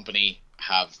production company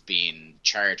have been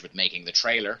charged with making the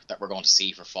trailer that we're going to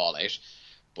see for Fallout.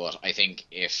 But I think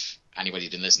if anybody's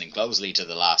been listening closely to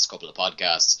the last couple of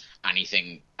podcasts,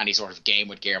 any sort of game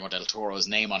with Guillermo del Toro's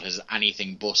name on it is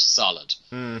anything but solid.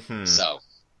 Mm-hmm. So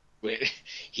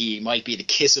he might be the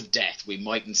kiss of death. We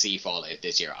mightn't see Fallout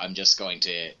this year. I'm just going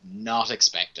to not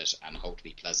expect it and hope to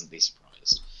be pleasantly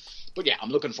surprised. But yeah, I'm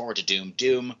looking forward to Doom.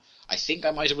 Doom, I think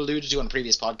I might have alluded to on a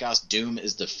previous podcast, Doom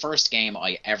is the first game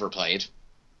I ever played.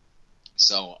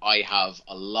 So I have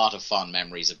a lot of fond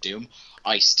memories of Doom.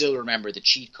 I still remember the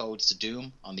cheat codes to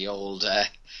Doom on the old,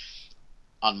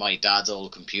 on my dad's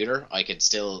old computer. I could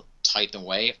still type them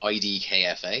away,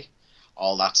 IDKFA,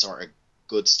 all that sort of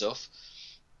good stuff.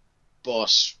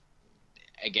 But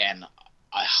again,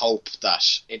 I hope that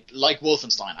like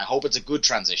Wolfenstein, I hope it's a good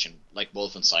transition like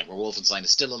Wolfenstein, where Wolfenstein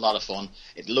is still a lot of fun.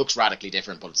 It looks radically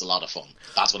different, but it's a lot of fun.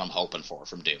 That's what I'm hoping for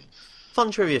from Doom.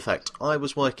 Fun trivia fact, I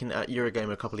was working at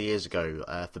Eurogamer a couple of years ago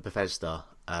for Bethesda,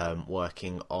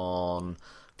 working on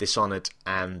Dishonored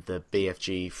and the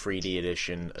BFG 3D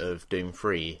edition of Doom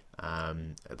 3.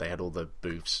 They had all the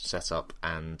booths set up,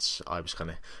 and I was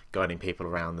kind of guiding people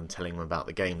around and telling them about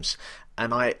the games.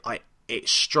 And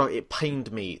it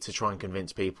pained me to try and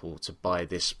convince people to buy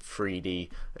this 3D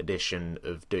edition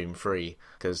of Doom 3,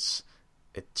 because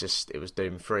it was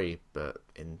Doom 3, but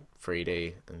in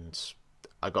 3D, and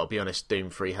I got to be honest, Doom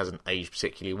 3 hasn't aged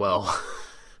particularly well.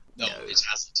 No, it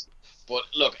hasn't. But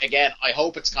look, again, I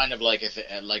hope it's kind of like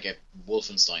a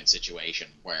Wolfenstein situation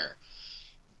where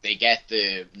they get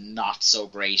the not so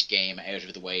great game out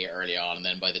of the way early on, and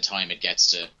then by the time it gets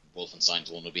to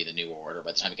Wolfenstein's one will be the New Order.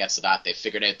 By the time it gets to that, they've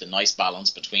figured out the nice balance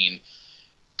between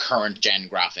current gen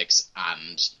graphics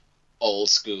and old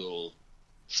school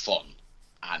fun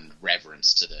and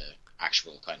reverence to the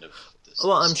actual kind of.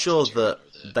 Well, I'm sure that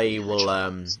they will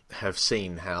have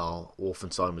seen how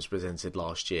Wolfenstein was presented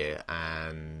last year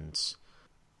and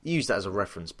use that as a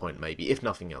reference point, maybe, if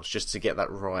nothing else, just to get that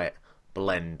right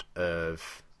blend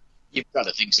of. You've got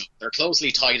to think so. They're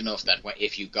closely tied enough that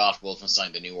if you got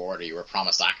Wolfenstein: The New Order, you were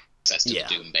promised access to the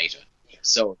Doom beta.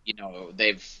 So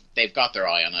they've got their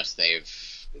eye on it.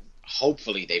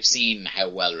 Hopefully they've seen how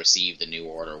well received the New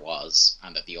Order was,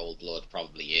 and that the Old Blood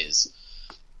probably is.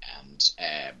 And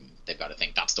they've got to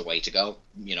think that's the way to go.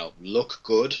 Look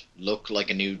good, look like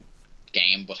a new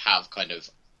game, but have kind of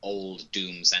old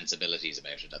Doom sensibilities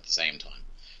about it at the same time.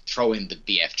 Throw in the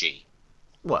BFG.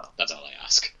 Well, that's all I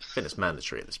ask. I think it's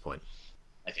mandatory at this point.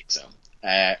 I think so.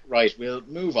 Right, we'll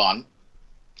move on.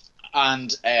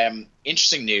 And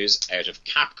interesting news out of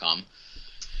Capcom.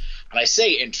 And I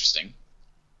say interesting.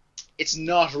 It's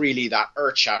not really that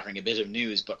earth-shattering a bit of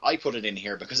news, but I put it in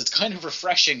here because it's kind of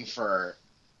refreshing for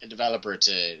a developer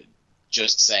to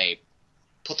just say,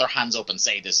 put their hands up and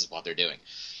say this is what they're doing.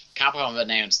 Capcom have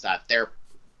announced that their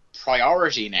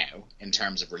priority now, in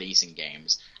terms of releasing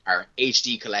games, are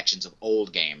HD collections of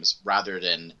old games rather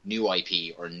than new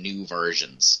IP or new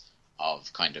versions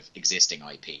of kind of existing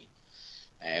IP.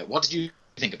 What did you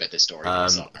think about this story?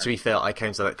 To be fair, I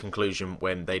came to that conclusion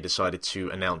when they decided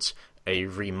to announce a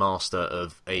remaster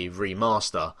of a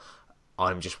remaster.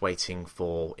 I'm just waiting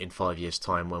for, in 5 years'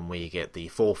 time, when we get the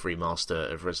fourth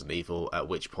remaster of Resident Evil, at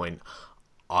which point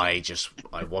I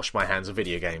wash my hands of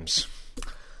video games.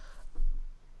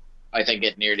 I think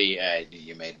it nearly,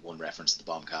 you made one reference to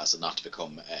the Bombcast, and not to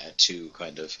become too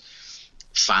kind of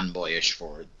fanboyish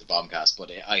for the Bombcast, but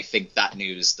I think that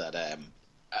news that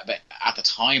at the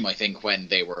time, I think when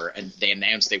they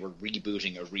announced they were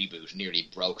rebooting a reboot, nearly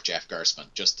broke Jeff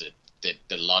Gerstmann, just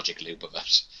the logic loop of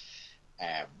it.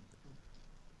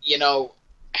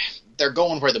 They're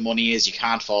going where the money is. You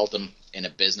can't fault them in a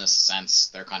business sense.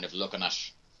 They're kind of looking at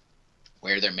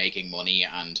where they're making money,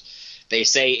 and they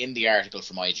say in the article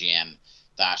from IGN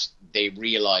that they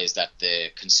realise that the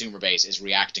consumer base is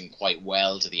reacting quite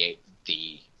well to the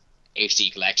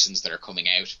HD collections that are coming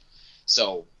out.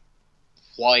 So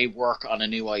why work on a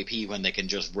new IP when they can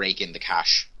just rake in the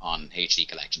cash on HD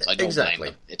collections? I don't blame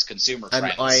them. It's consumer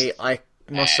trends. And I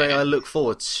must say I look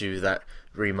forward to that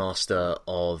remaster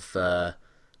of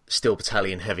Steel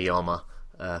Battalion Heavy Armor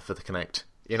for the Kinect.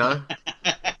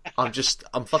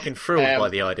 I'm fucking thrilled by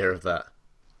the idea of that.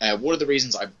 One of the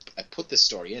reasons I put this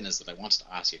story in is that I wanted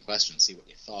to ask you a question and see what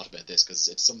you thought about this, because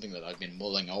it's something that I've been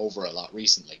mulling over a lot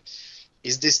recently.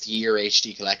 Is this the year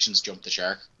HD collections jumped the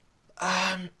shark?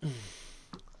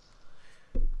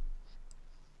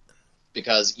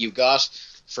 Because you've got,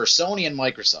 for Sony and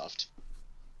Microsoft,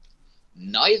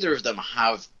 neither of them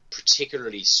have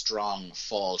particularly strong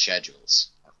fall schedules,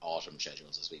 or autumn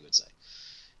schedules, as we would say,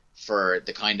 for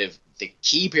the kind of the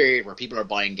key period where people are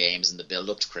buying games in the build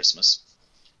up to Christmas.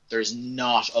 There's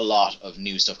not a lot of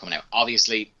new stuff coming out.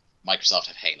 Obviously, Microsoft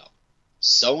have Halo.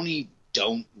 Sony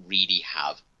don't really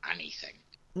have anything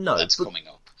that's coming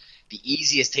up. The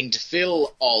easiest thing to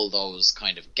fill all those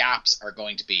kind of gaps are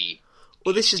going to be...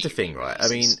 Well, this is the thing, right? I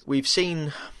mean, we've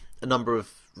seen a number of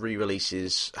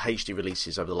re-releases, HD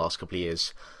releases over the last couple of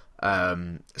years.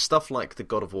 Stuff like the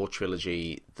God of War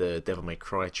trilogy, the Devil May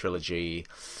Cry trilogy,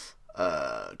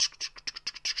 the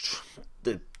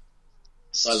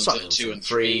Silent Hill 2 and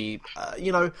 3.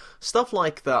 Stuff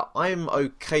like that I'm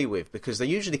okay with, because they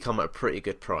usually come at a pretty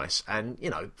good price. And,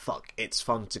 it's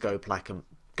fun to go black and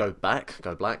play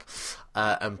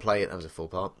it. That was a full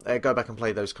part. Go back and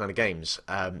play those kind of games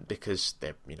because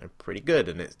they're pretty good,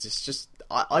 and it's just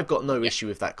I've got no issue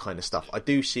with that kind of stuff. I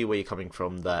do see where you're coming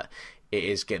from, that it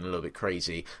is getting a little bit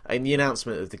crazy, and the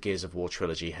announcement of the Gears of War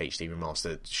trilogy HD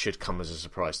remaster should come as a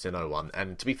surprise to no one.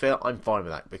 And to be fair, I'm fine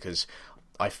with that, because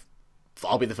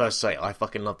I'll be the first to say I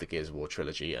fucking love the Gears of War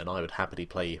trilogy, and I would happily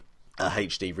play a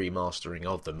HD remastering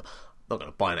of them. Not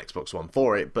going to buy an Xbox One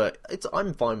for it, but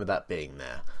I'm fine with that being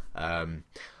there.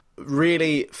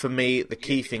 Really, for me, the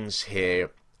key things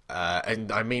here,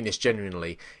 and I mean this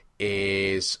genuinely,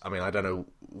 is, I don't know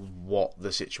what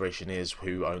the situation is,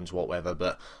 who owns whatever,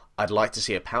 but I'd like to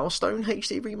see a Power Stone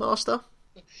HD remaster.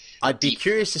 I'd be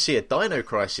curious to see a Dino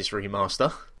Crisis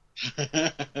remaster.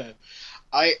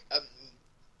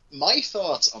 My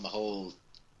thoughts on the whole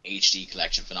HD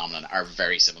collection phenomenon are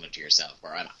very similar to yourself,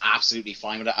 where I'm absolutely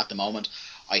fine with it at the moment.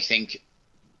 I think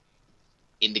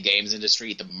in the games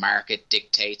industry, the market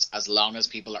dictates, as long as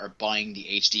people are buying the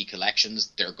HD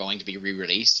collections, they're going to be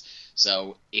re-released.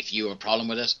 So if you have a problem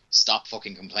with it, stop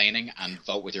fucking complaining and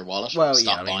vote with your wallet.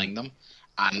 Stop buying them,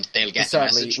 and they'll get the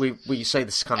message. We say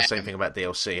this kind of same thing about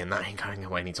DLC, and that ain't going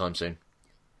away anytime soon.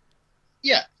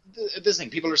 Yeah, this thing,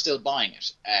 people are still buying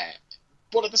it.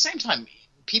 But at the same time,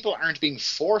 people aren't being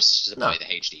forced to buy the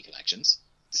HD collections.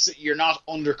 So you're not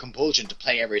under compulsion to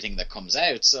play everything that comes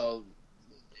out. So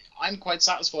I'm quite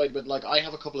satisfied with, I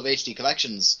have a couple of HD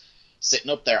collections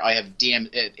sitting up there. I have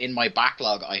in my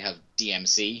backlog. I have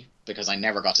DMC because I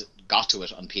never got to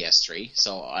it on PS3.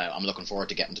 So I'm looking forward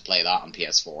to getting to play that on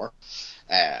PS4.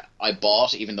 I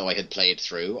bought, even though I had played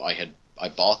through, I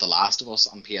bought The Last of Us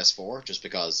on PS4 just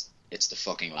because it's the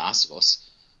fucking Last of Us.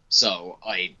 So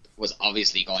I was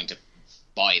obviously going to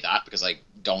buy that because I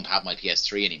don't have my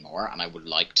PS3 anymore, and I would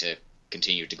like to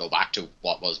continue to go back to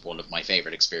what was one of my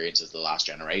favourite experiences of the last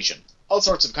generation. All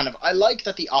sorts of I like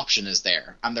that the option is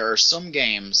there, and there are some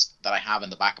games that I have in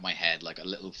the back of my head, like a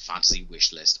little fantasy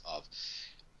wish list of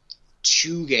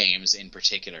 2 games in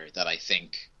particular that I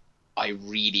think I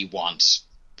really want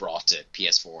brought to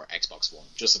PS4, Xbox One,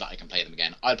 just so that I can play them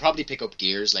again. I'll probably pick up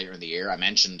Gears later in the year. I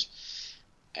mentioned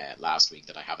last week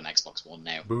that I have an Xbox One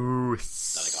now that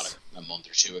I got a month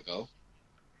or 2 ago.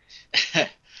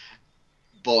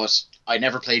 But I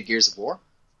never played Gears of War,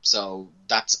 so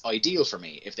that's ideal for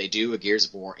me. If they do a Gears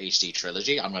of War HD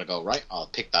trilogy, I'm going to go, right, I'll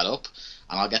pick that up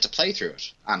and I'll get to play through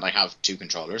it. And I have 2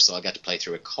 controllers, so I'll get to play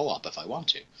through it co-op if I want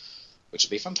to, which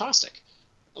would be fantastic.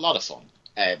 A lot of fun.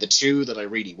 The 2 that I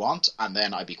really want, and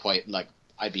then I'd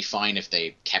be fine if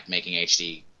they kept making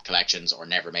HD collections or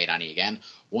never made any again,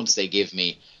 once they give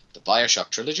me the Bioshock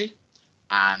trilogy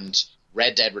and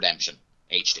Red Dead Redemption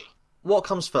HD. What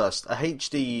comes first, a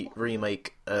HD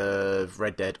remake of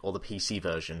Red Dead or the PC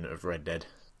version of Red Dead?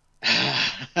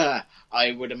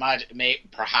 I would imagine,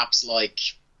 perhaps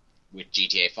with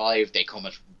GTA 5, they come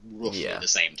at roughly the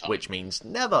same time, which means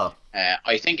never.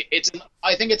 I think it's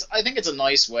a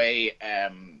nice way.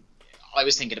 I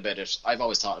was thinking about it. I've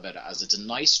always thought about it as it's a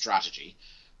nice strategy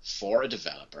for a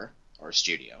developer or a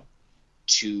studio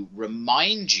to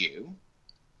remind you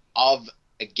of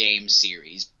a game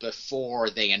series before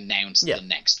they announce the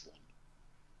next one.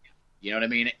 You know what I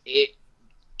mean?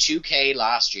 2K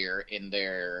last year in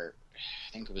their,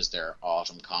 I think it was their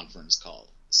autumn conference call,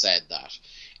 said that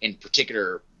in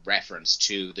particular reference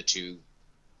to the 2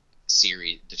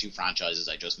 franchises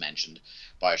I just mentioned,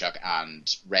 Bioshock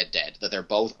and Red Dead, that they're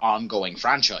both ongoing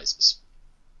franchises,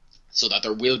 so that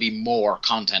there will be more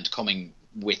content coming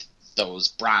with those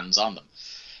brands on them.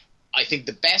 I think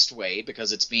the best way,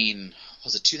 because it's been,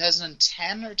 was it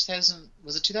 2010 or 2000?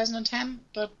 Was it 2010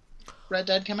 that Red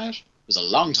Dead came out? It was a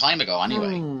long time ago,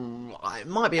 anyway. It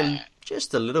might be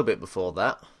just a little bit before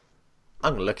that.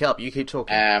 I'm going to look it up. You keep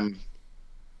talking.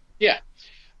 Yeah.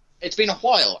 It's been a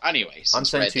while anyway. I'm Since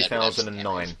saying Red Dead Redemption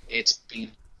 2009. came out.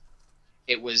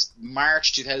 It was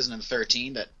March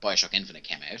 2013 that Bioshock Infinite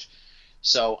came out.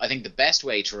 So I think the best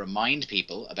way to remind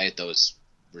people about those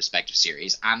respective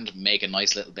series and make a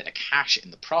nice little bit of cash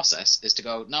in the process is to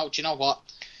go, no, do you know what?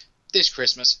 This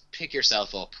Christmas, pick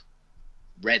yourself up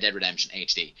Red Dead Redemption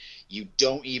HD. You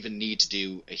don't even need to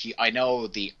do... I know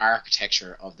the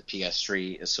architecture of the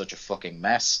PS3 is such a fucking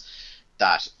mess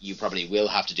that you probably will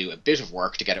have to do a bit of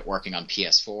work to get it working on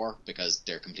PS4 because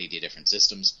they're completely different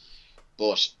systems.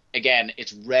 But again,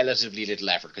 it's relatively little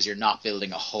effort because you're not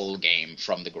building a whole game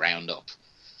from the ground up.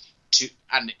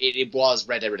 It was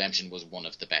Red Dead Redemption was one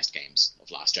of the best games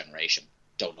of last generation.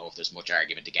 Don't know if there's much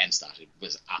argument against that. It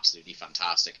was absolutely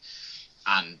fantastic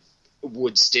and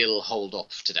would still hold up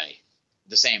today.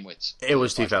 The same with... It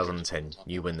was 2010.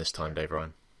 You win this time, Dave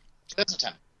Ryan.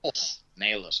 2010. Oh,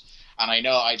 nailed it. And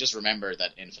I just remember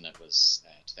that Infinite was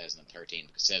 2013,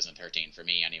 because 2013 for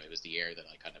me anyway was the year that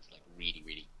I kind of like really,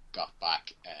 really got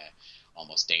back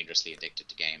almost dangerously addicted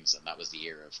to games, and that was the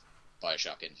year of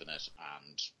Bioshock Infinite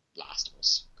and Last of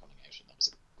Us coming out, and that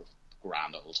was a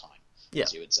grand old time,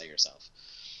 as you would say yourself.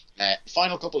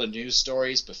 Final couple of news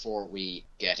stories before we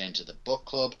get into the book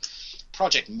club.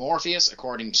 Project Morpheus,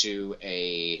 according to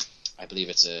I believe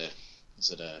it's a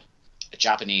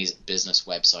Japanese business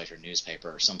website or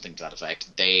newspaper or something to that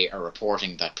effect, they are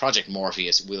reporting that Project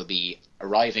Morpheus will be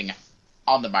arriving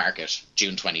on the market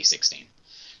June 2016.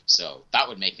 So that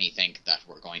would make me think that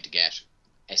we're going to get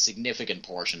a significant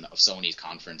portion of Sony's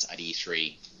conference at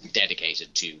E3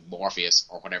 dedicated to Morpheus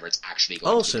or whatever it's actually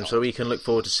going to be Awesome, so we can look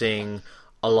forward to seeing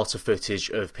a lot of footage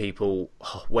of people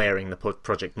wearing the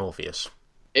Project Morpheus.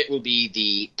 It will be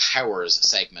the Powers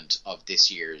segment of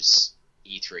this year's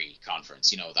E3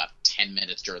 conference. You know, that 10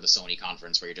 minutes during the Sony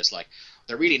conference where you're just like,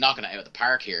 they're really knocking it out of the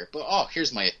park here, but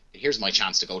here's my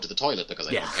chance to go to the toilet because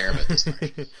I don't care about this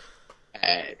part.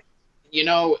 You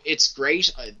know, it's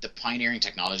great, the pioneering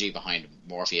technology behind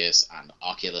Morpheus and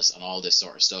Oculus and all this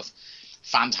sort of stuff.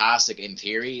 Fantastic in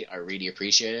theory, I really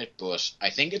appreciate it, but I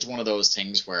think it's one of those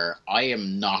things where I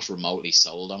am not remotely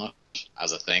sold on it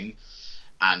as a thing,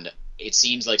 and it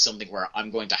seems like something where I'm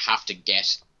going to have to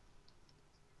get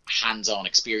hands-on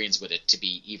experience with it to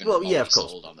be even remotely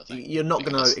sold on the thing. You're not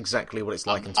going to know exactly what it's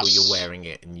like until you're wearing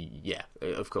it, and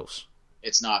of course.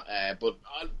 It's not, but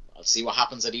I'll see what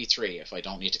happens at E3 if I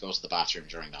don't need to go to the bathroom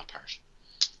during that part.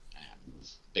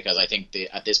 Because I think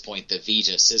at this point the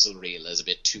Vita sizzle reel is a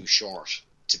bit too short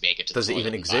to make it to Does the it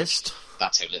even exist? Back.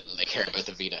 That's how little they care about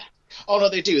the Vita. Oh no,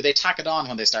 they do. They tack it on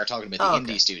when they start talking about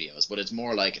the indie studios, but it's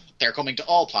more like they're coming to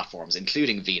all platforms,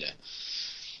 including Vita.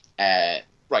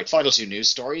 Right, final two news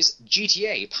stories.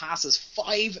 GTA passes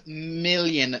 5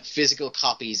 million physical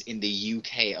copies in the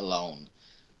UK alone.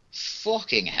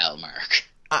 Fucking hell, Mark.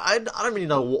 I don't really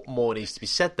know what more needs to be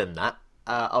said than that,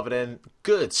 other than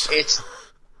good.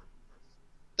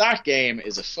 That game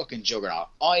is a fucking juggernaut.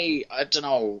 I don't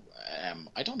know.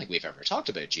 I don't think we've ever talked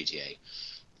about GTA,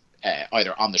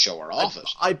 either on the show or off it.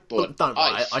 I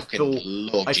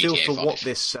feel for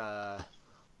 5.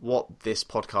 What this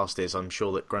podcast is, I'm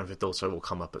sure that Grand Theft Auto will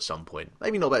come up at some point.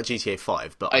 Maybe not about GTA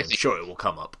 5, but I'm sure it will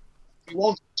come up. We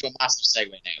won't do a massive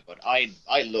segue now, but I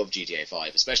love GTA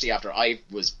 5, especially after I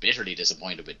was bitterly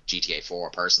disappointed with GTA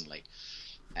 4 personally,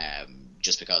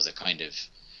 just because it kind of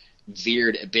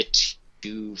veered a bit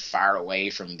too far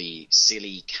away from the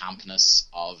silly campness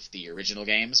of the original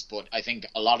games. But I think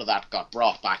a lot of that got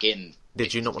brought back in.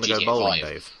 Did you not want to go bowling,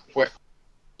 Dave?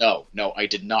 No, I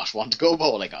did not want to go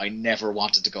bowling. I never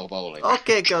wanted to go bowling.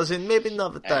 Okay, cousin, maybe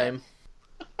another time.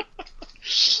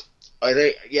 I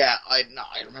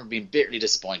remember being bitterly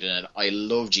disappointed in it. I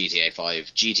love GTA 5.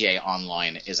 GTA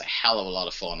Online is a hell of a lot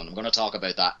of fun, and I'm going to talk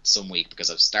about that some week because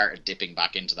I've started dipping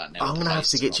back into that now. I'm going to have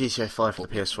to get GTA 5 for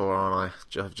the PS4, aren't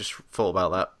I? I've just thought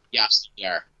about that. Yes, you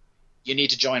are. You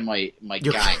need to join my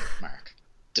gang, Mark.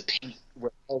 We're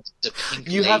called the Pink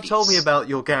You Ladies. have told me about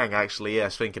your gang, actually,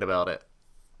 yes, thinking about it.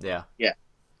 Yeah. Yeah.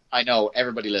 I know,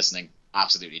 everybody listening,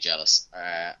 absolutely jealous.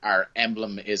 Our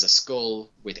emblem is a skull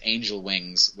with angel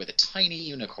wings with a tiny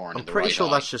unicorn in the right eye. I'm pretty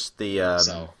sure that's just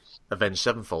the Avenged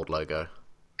Sevenfold logo.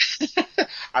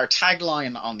 Our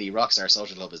tagline on the Rockstar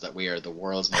Social Club is that we are the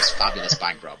world's most fabulous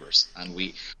bank robbers, and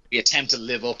we attempt to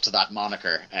live up to that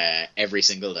moniker every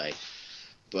single day.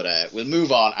 But we'll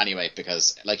move on anyway,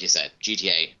 because, like you said,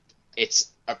 GTA,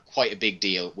 it's quite a big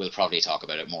deal. We'll probably talk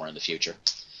about it more in the future.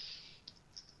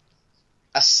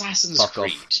 Assassin's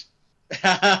Creed.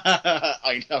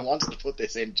 I wanted to put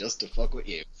this in just to fuck with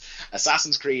you.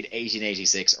 Assassin's Creed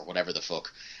 1886, or whatever the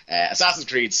fuck. Assassin's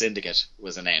Creed Syndicate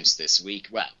was announced this week.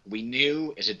 Well, we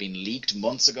knew it had been leaked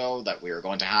months ago that we were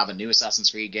going to have a new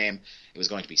Assassin's Creed game. It was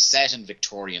going to be set in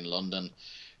Victorian London,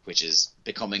 which is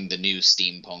becoming the new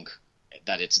steampunk.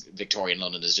 That it's Victorian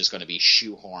London is just going to be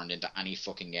shoehorned into any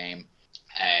fucking game.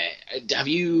 Have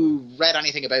you read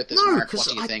anything about this, No, Mark? What because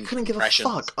do you I think? couldn't give a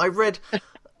fuck. I read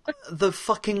the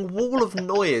fucking wall of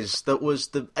noise that was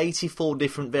the 84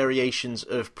 different variations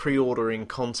of pre-ordering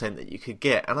content that you could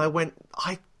get, and I went,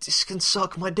 this can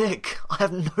suck my dick. I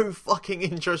have no fucking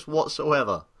interest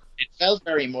whatsoever. It felt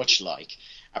very much like,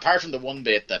 apart from the one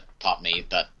bit that popped me,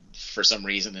 that for some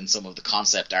reason in some of the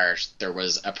concept art there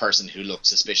was a person who looked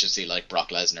suspiciously like Brock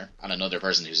Lesnar and another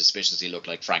person who suspiciously looked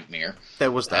like Frank Mir.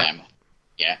 There was that.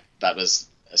 Yeah, that was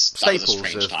a Staples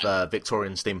strange time. of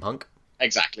Victorian steampunk.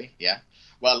 Exactly, yeah.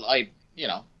 Well,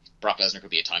 Brock Lesnar could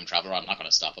be a time traveler. I'm not going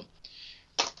to stop him.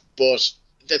 But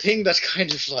the thing that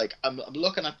kind of like, I'm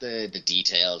looking at the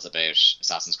details about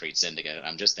Assassin's Creed Syndicate, and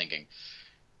I'm just thinking,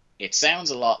 it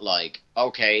sounds a lot like,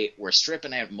 okay, we're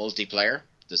stripping out multiplayer.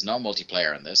 There's no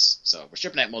multiplayer in this, so we're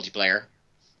stripping out multiplayer,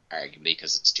 arguably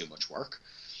because it's too much work.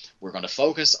 We're going to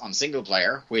focus on single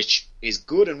player, which is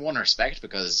good in one respect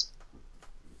because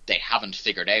they haven't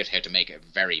figured out how to make a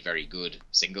very, very good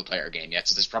single player game yet,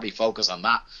 so there's probably focus on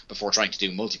that before trying to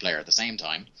do multiplayer at the same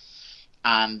time.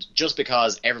 And just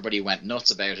because everybody went nuts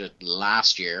about it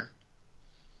last year,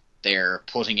 they're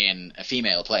putting in a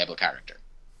female playable character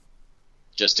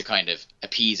just to kind of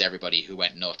appease everybody who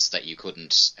went nuts that you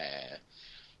couldn't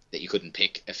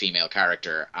pick a female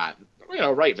character,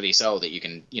 rightfully so, that you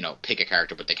can, pick a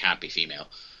character but they can't be female.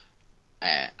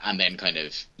 And then kind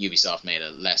of Ubisoft made a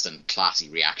less than classy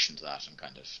reaction to that, and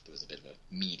kind of there was a bit of a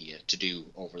media to do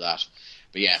over that.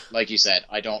 But yeah, like you said,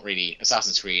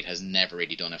 Assassin's Creed has never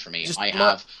really done it for me.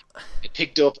 I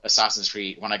picked up Assassin's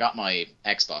Creed when I got my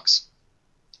Xbox.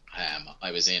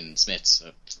 I was in Smith's,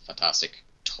 a fantastic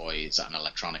toys and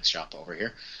electronics shop over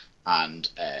here, and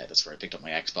that's where I picked up my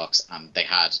Xbox, and they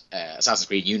had Assassin's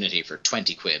Creed Unity for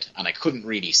 20 quid, and I couldn't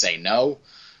really say no,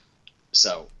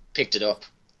 so picked it up.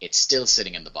 It's still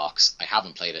sitting in the box. I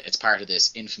haven't played it. It's part of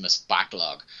this infamous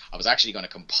backlog. I was actually going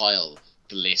to compile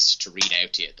the list to read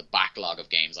out to you, the backlog of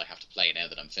games I have to play now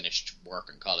that I'm finished work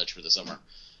and college for the summer.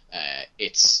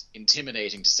 It's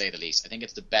intimidating to say the least. I think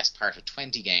it's the best part of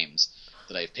 20 games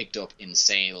that I've picked up in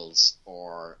sales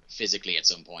or physically at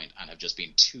some point, and have just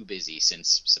been too busy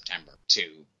since September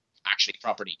to actually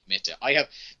properly commit to. I have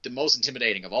the most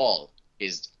intimidating of all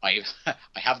is I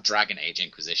have Dragon Age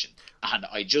Inquisition, and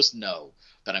I just know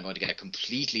that I'm going to get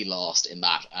completely lost in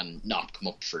that and not come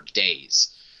up for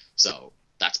days. So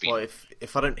that's been... Well,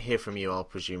 if I don't hear from you, I'll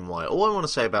presume why. All I want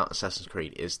to say about Assassin's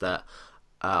Creed is that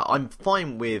I'm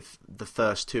fine with the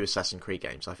first two Assassin's Creed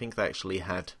games. I think they actually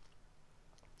had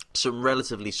some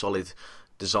relatively solid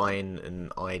design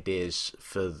and ideas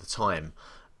for the time.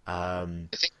 I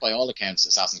think by all accounts,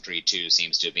 Assassin's Creed 2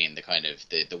 seems to have been the kind of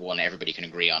the one everybody can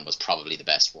agree on was probably the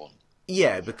best one.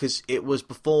 Yeah, because it was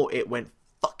before it went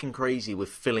fucking crazy with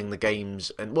filling the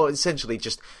games, and well, essentially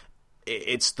just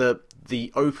it's the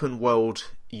open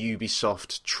world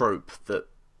Ubisoft trope that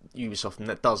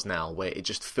Ubisoft does now, where it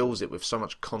just fills it with so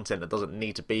much content that doesn't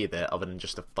need to be there other than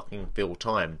just to fucking fill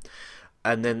time.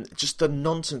 And then just the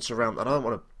nonsense around, and I don't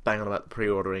want to bang on about the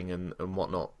pre-ordering and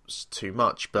whatnot too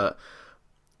much, but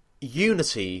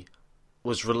Unity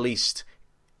was released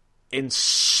in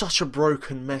such a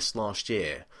broken mess last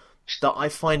year that I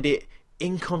find it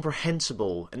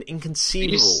incomprehensible and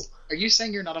inconceivable. Are you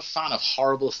saying you're not a fan of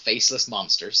horrible faceless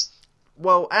monsters?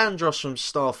 Well, Andros from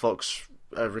Star Fox,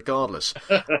 regardless.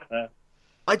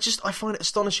 I find it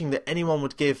astonishing that anyone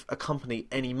would give a company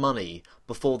any money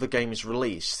before the game is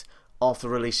released after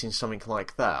releasing something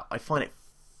like that. I find it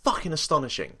fucking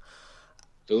astonishing.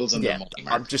 Fools and their money,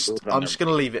 Mark. I'm just going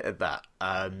to leave it at that.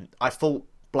 I thought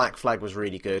Black Flag was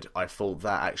really good. I thought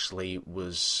that actually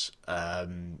was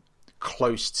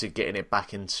close to getting it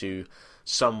back into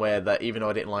somewhere that, even though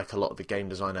I didn't like a lot of the game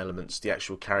design elements, the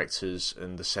actual characters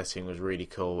and the setting was really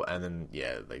cool. And then,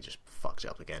 yeah, they just fucked it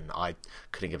up again. I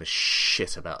couldn't give a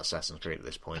shit about Assassin's Creed at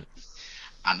this point.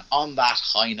 And on that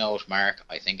high note, Mark,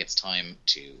 I think it's time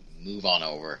to move on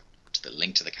over to the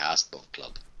Link to the Cast book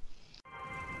club.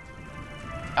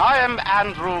 I am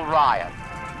Andrew Ryan,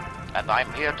 and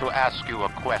I'm here to ask you a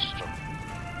question.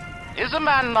 Is a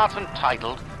man not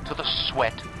entitled to the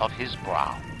sweat of his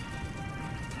brow?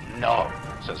 No,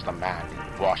 says the man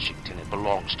in Washington, it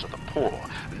belongs to the poor.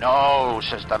 No,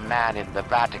 says the man in the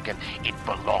Vatican, it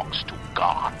belongs to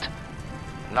God.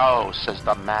 No, says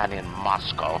the man in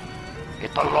Moscow,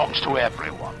 It belongs to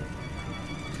everyone.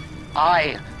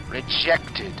 I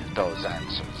rejected those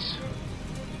answers.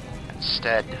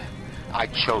 Instead, I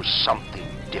chose something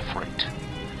different.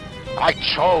 I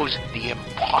chose the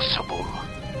impossible.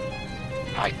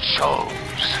 I chose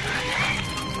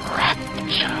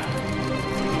Rapture.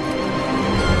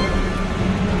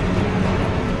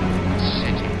 A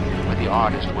city where the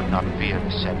artist would not fear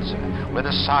the censor, where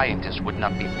the scientist would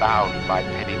not be bound by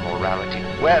petty morality,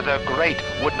 where the great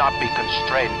would not be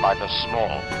constrained by the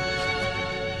small.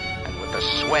 And with the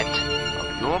sweat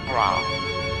of your brow,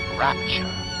 Rapture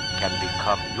can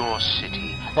become your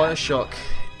city. Bioshock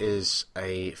is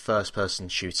a first-person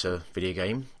shooter video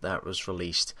game that was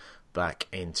released back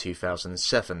in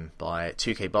 2007 by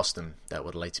 2K Boston that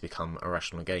would later become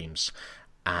Irrational Games,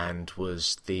 and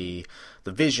was the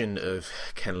vision of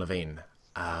Ken Levine.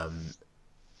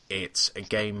 It's a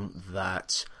game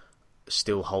that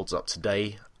still holds up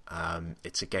today.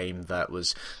 It's a game that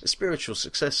was a spiritual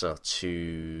successor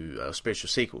to a spiritual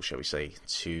sequel, shall we say,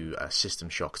 to System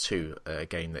Shock 2, a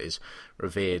game that is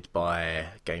revered by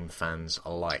game fans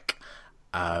alike.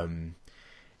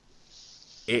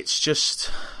 It's just,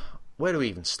 where do we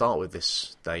even start with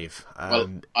this, Dave?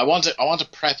 Well, I want to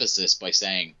preface this by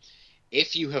saying,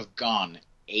 if you have gone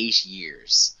 8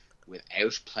 years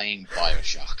without playing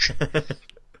Bioshock,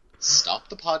 stop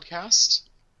the podcast.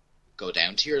 Go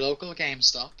down to your local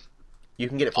GameStop. You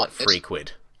can get it for like £3.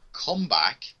 Come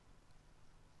back,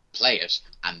 play it,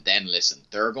 and then listen.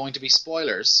 There are going to be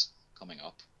spoilers coming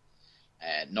up.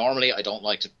 Normally, I don't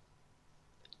like to,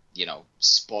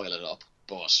 spoil it up,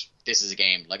 but this is a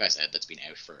game, like I said, that's been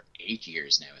out for 8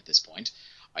 years now at this point.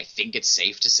 I think it's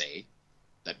safe to say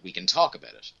that we can talk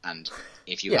about it. And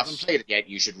if you haven't played it yet,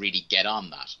 you should really get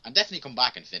on that. And definitely come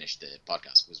back and finish the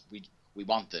podcast, because we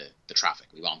want the traffic,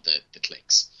 we want the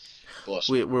clicks. But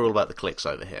we're all about the clicks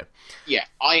over here. Yeah,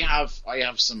 I have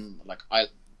some,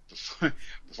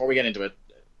 before we get into it,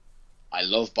 I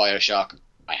love Bioshock.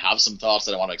 I have some thoughts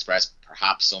that I want to express,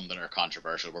 perhaps some that are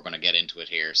controversial. We're going to get into it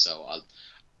here, so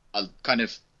I'll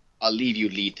leave you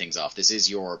lead things off. This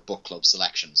is your book club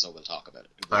selection, so we'll talk about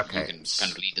it. Okay. You can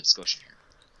kind of lead the discussion here.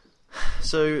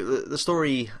 So the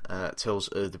story tells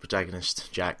of the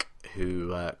protagonist, Jack,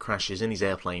 who crashes in his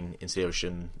airplane into the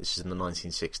ocean. This is in the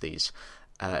 1960s.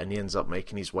 And he ends up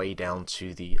making his way down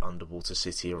to the underwater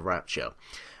city of Rapture.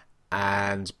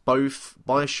 And both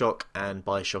Bioshock and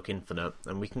Bioshock Infinite,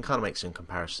 and we can kind of make some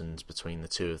comparisons between the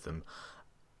two of them,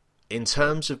 in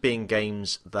terms of being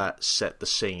games that set the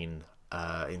scene,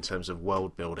 in terms of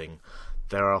world building,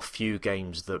 there are few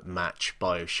games that match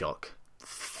Bioshock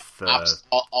for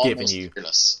almost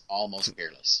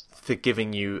fearless. For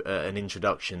giving you an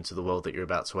introduction to the world that you're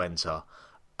about to enter.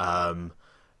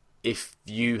 If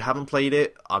you haven't played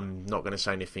it, I'm not going to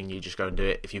say anything, you just go and do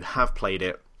it. If you have played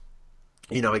it,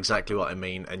 you know exactly what I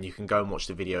mean, and you can go and watch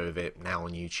the video of it now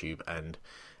on YouTube, and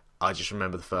I just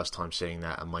remember the first time seeing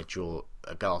that and my jaw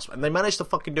gasp. And they managed to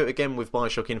fucking do it again with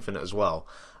Bioshock Infinite as well.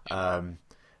 Yeah,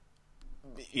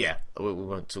 we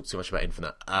won't talk too much about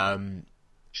Infinite.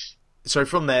 So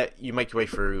from there, you make your way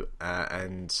through,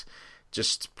 and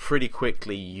just pretty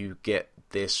quickly you get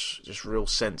this just real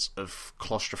sense of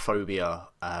claustrophobia,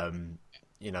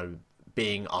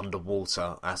 being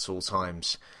underwater at all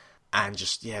times, and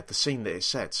just the scene that it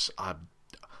sets. I'm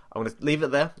going to leave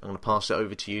it there. I'm going to pass it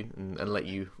over to you and let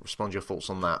you respond your thoughts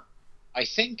on that. I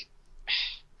think,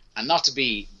 and not to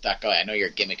be that guy, I know your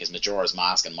gimmick is Majora's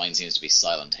Mask and mine seems to be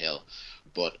Silent Hill,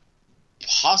 but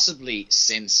possibly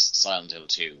since Silent Hill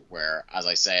 2, where, as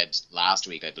I said last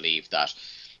week, I believe that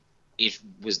it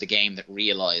was the game that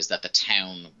realized that the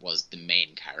town was the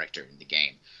main character in the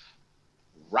game.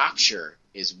 Rapture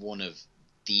is one of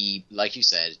the, like you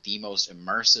said, the most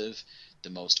immersive,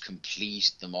 the most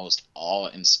complete, the most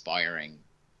awe-inspiring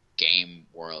game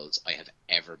worlds I have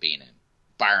ever been in,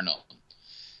 bar none.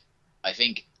 I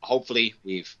think, hopefully,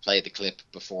 we've played the clip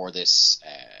before this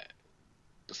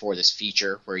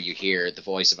feature where you hear the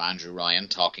voice of Andrew Ryan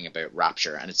talking about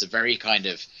Rapture, and it's a very kind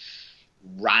of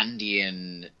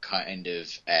Randian kind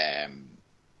of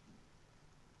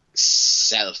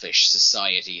selfish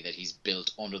society that he's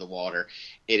built under the water.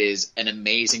 It is an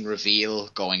amazing reveal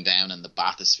going down in the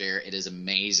bathysphere. It is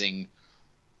amazing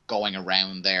going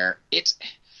around there.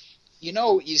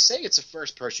 You say it's a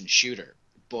first-person shooter,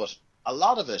 but a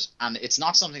lot of it, and it's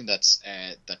not something that's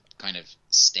that kind of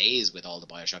stays with all the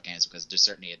Bioshock games, because there's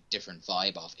certainly a different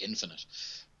vibe of Infinite,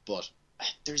 but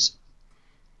there's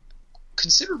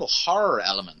considerable horror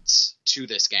elements to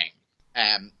this game.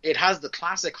 It has the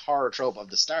classic horror trope of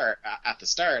at the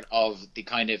start of the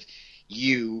kind of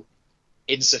you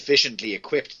insufficiently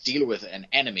equipped to deal with an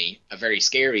enemy, a very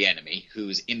scary enemy,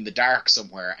 who's in the dark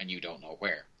somewhere and you don't know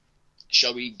where.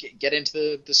 Shall we get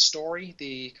into the story,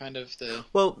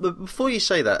 Well, before you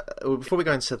say that, or before we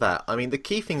go into that, I mean, the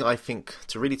key thing I think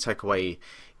to really take away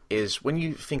is when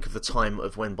you think of the time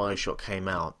of when Bioshock came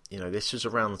out, you know, this was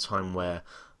around the time where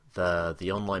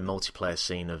the online multiplayer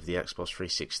scene of the Xbox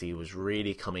 360 was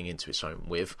really coming into its own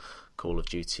with Call of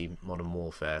Duty Modern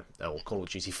Warfare, or Call of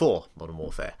Duty 4 Modern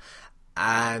Warfare.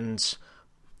 And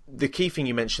the key thing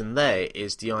you mentioned there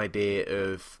is the idea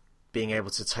of being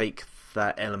able to take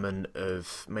that element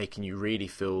of making you really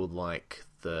feel like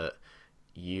that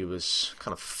you was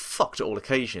kind of fucked at all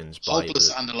occasions.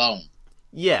 Hopeless and alone.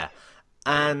 Yeah.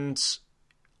 And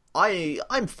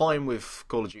I'm fine with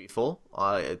Call of Duty 4.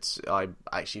 I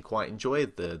actually quite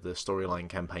enjoyed the storyline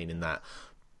campaign in that.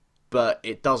 But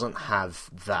it doesn't have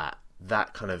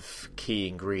that kind of key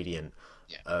ingredient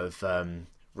of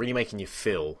really making you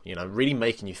feel, really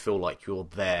making you feel like you're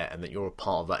there and that you're a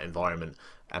part of that environment.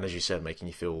 And as you said, making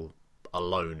you feel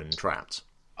alone and trapped.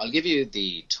 I'll give you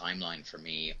the timeline for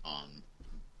me on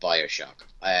Bioshock.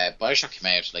 Bioshock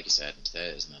came out, like you said, in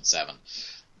 2007,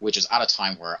 which was at a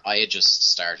time where I had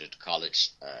just started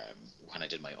college when I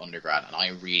did my undergrad, and I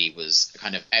really was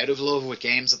kind of out of love with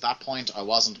games at that point. I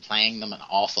wasn't playing them an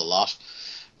awful lot,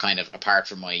 kind of apart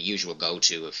from my usual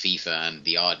go-to of FIFA and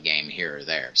the odd game here or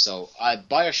there. So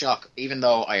Bioshock, even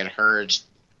though I had heard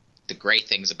the great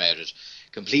things about it,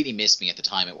 completely missed me at the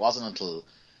time. It wasn't until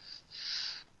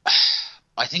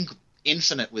I think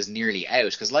Infinite was nearly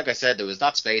out, because like I said, there was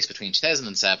that space between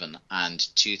 2007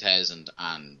 and 2000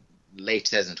 and late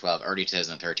 2012, early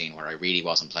 2013, where I really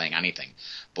wasn't playing anything.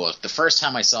 But the first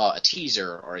time I saw a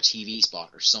teaser or a TV spot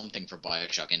or something for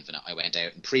Bioshock Infinite, I went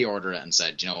out and pre-ordered it and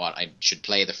said, you know what, I should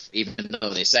play even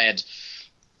though they said,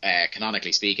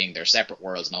 canonically speaking, they're separate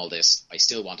worlds and all this, I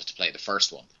still wanted to play the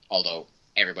first one, although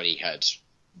everybody had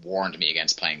warned me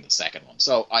against playing the second one.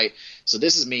 So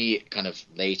this is me kind of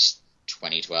late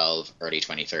 2012, early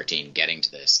 2013 getting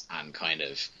to this, and kind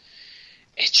of,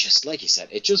 it just, like you said,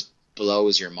 it just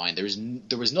blows your mind.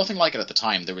 There was nothing like it at the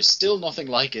time. There was still nothing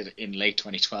like it in late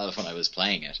 2012 when I was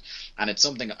playing it, and it's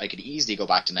something I could easily go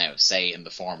back to now, say in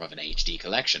the form of an HD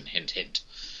collection, hint hint.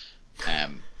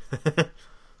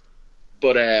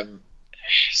 But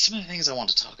some of the things I want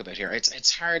to talk about here,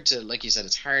 it's hard to, like you said,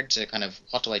 it's hard to kind of,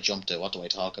 what do I jump to, what do I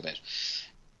talk about?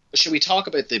 Should we talk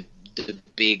about the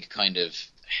big kind of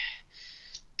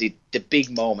the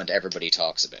big moment everybody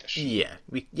talks about? Yeah,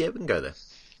 we can go there.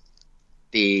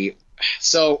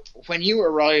 So when you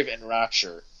arrive in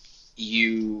Rapture,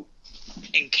 you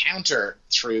encounter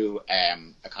through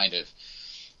a kind of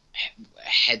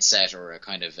headset or a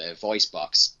kind of a voice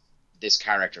box this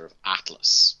character of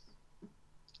Atlas,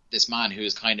 this man who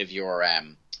is kind of your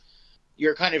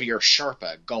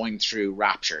Sherpa going through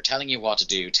Rapture, telling you what to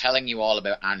do, telling you all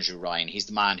about Andrew Ryan. He's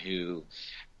the man who,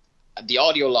 the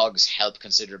audio logs help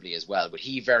considerably as well, but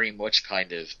he very much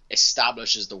kind of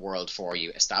establishes the world for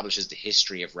you, establishes the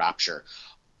history of Rapture,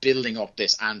 building up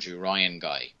this Andrew Ryan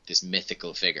guy, this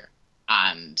mythical figure.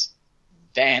 And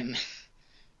then,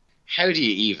 how do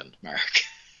you even, Mark?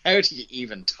 How do you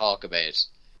even talk about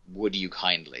Would You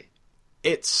Kindly?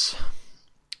 It's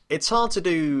hard to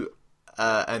do,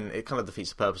 and it kind of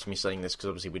defeats the purpose of me saying this, because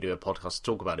obviously we do a podcast to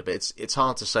talk about it, but it's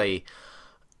hard to say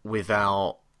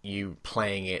without you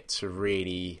playing it to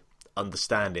really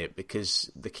understand it,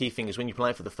 because the key thing is when you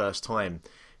play it for the first time,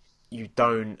 you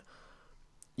don't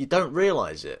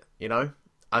realise it,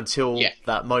 until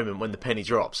that moment when the penny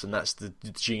drops, and that's the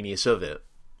genius of it.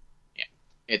 Yeah,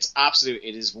 it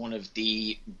is one of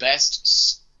the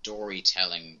best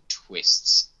storytelling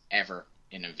twists ever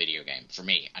in a video game, for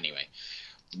me anyway.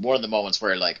 One of the moments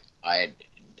where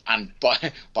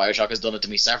Bioshock has done it to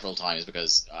me several times,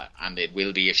 because and it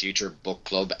will be a future book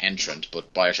club entrant,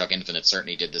 but Bioshock Infinite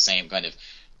certainly did the same kind of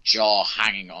jaw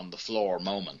hanging on the floor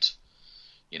moment,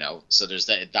 so there's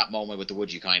that moment with the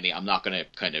Would You Kindly. I'm not going to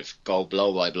kind of go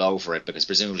blow by blow for it, because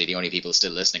presumably the only people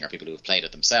still listening are people who have played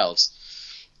it themselves.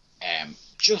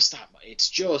 Just that, it's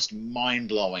just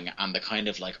mind-blowing, and the kind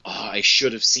of I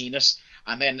should have seen it.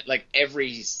 And then,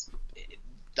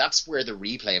 that's where the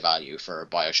replay value for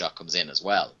Bioshock comes in as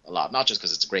well. A lot, not just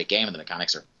because it's a great game and the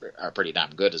mechanics are pretty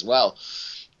damn good as well.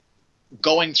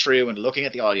 Going through and looking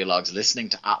at the audio logs, listening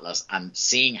to Atlas, and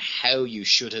seeing how you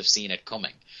should have seen it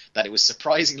coming. That it was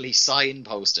surprisingly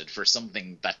signposted for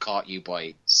something that caught you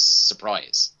by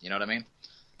surprise. You know what I mean?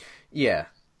 Yeah,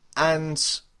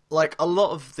 and a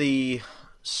lot of the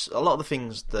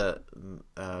things that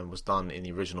was done in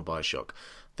the original Bioshock,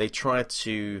 they tried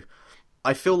to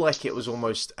I feel like it was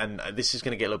almost, and this is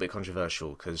going to get a little bit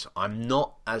controversial, because I'm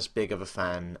not as big of a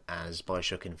fan as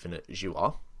Bioshock Infinite as you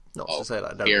are. Not to say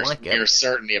that I don't like it. We're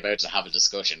certainly about to have a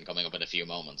discussion coming up in a few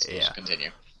moments. So continue.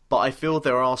 But I feel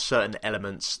there are certain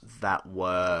elements that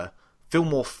feel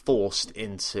more forced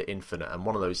into Infinite, and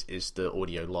one of those is the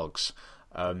audio logs.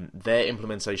 Their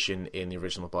implementation in the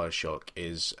original Bioshock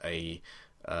is a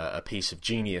piece of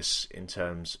genius in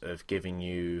terms of giving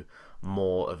you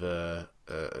more of a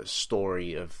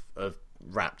story of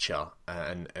Rapture,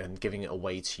 and giving it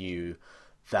away to you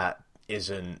that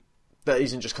isn't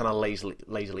just kind of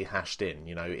lazily hashed in.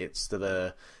 You know, it's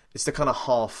the kind of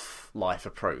Half-Life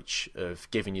approach of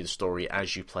giving you the story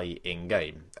as you play in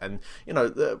game. And you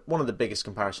know, one of the biggest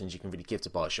comparisons you can really give to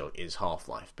Bioshock is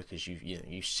Half-Life, because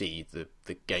you see the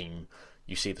game,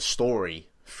 you see the story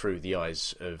through the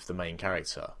eyes of the main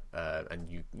character, and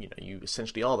you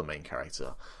essentially are the main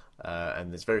character.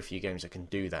 And there's very few games that can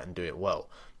do that and do it well.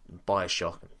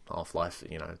 Bioshock and Half-Life,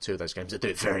 two of those games that do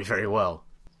it very, very well.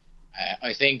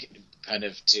 I think, kind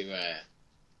of to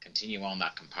continue on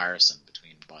that comparison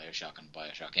between Bioshock and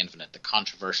Bioshock Infinite, the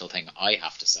controversial thing I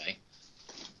have to say,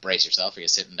 brace yourself, are you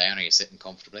sitting down, are you sitting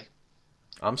comfortably?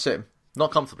 I'm sitting.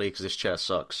 Not comfortably, because this chair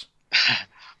sucks.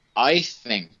 I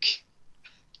think,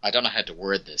 I don't know how to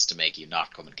word this to make you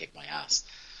not come and kick my ass.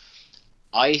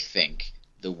 I think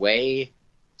the way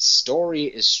story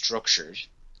is structured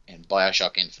in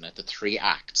Bioshock Infinite, the 3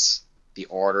 acts, the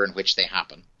order in which they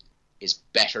happen, is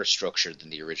better structured than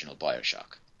the original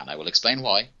Bioshock. And I will explain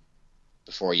why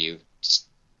before you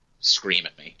scream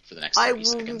at me for the next 30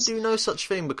 seconds. I will do no such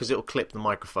thing, because it'll clip the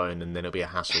microphone and then it'll be a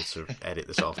hassle to edit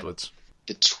this afterwards.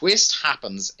 The twist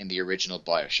happens in the original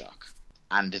Bioshock,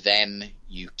 and then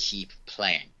you keep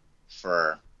playing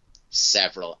for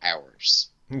several hours.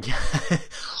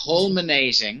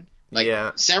 Culminating,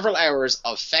 several hours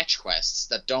of fetch quests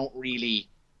that don't really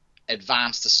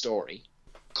advance the story,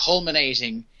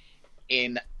 culminating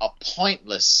in a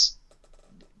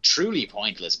truly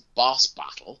pointless boss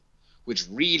battle, which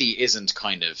really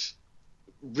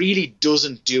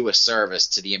doesn't do a service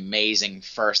to the amazing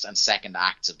first and second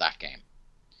acts of that game.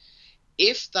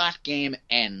 If that game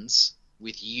ends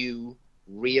with you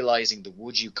realizing the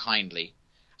would you kindly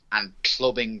and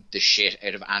clubbing the shit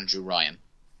out of Andrew Ryan,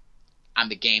 and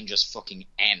the game just fucking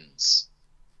ends,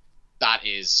 that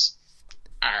is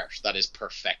art, that is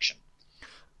perfection.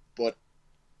 But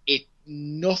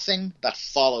nothing that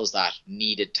follows that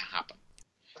needed to happen.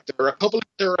 There are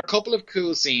a couple of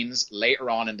cool scenes later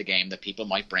on in the game that people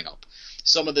might bring up.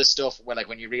 Some of the stuff,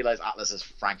 when you realize Atlas is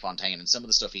Frank Fontaine, and some of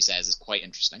the stuff he says is quite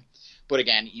interesting. But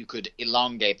again, you could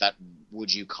elongate that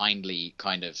would you kindly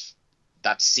kind of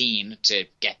that scene to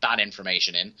get that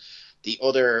information in. The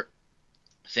other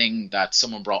thing that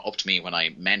someone brought up to me when I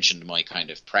mentioned my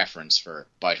kind of preference for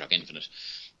Bioshock Infinite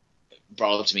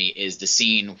brought up to me is the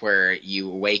scene where you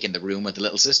awake in the room with the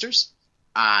little sisters,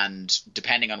 and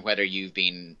depending on whether you've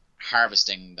been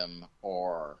harvesting them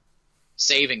or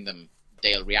saving them,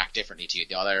 they'll react differently to you.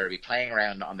 They'll either be playing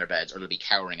around on their beds or they'll be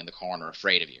cowering in the corner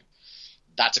afraid of you.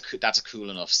 That's a cool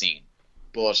enough scene.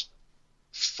 But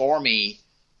for me,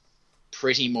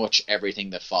 pretty much everything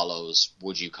that follows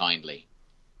would you kindly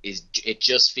it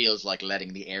just feels like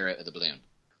letting the air out of the balloon.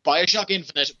 Bioshock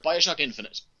Infinite,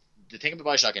 the thing about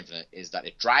Bioshock Infinite is that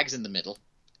it drags in the middle.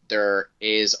 There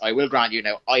is, I will grant you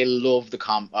now, I love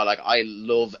I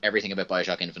love everything about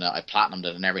Bioshock Infinite. I platinumed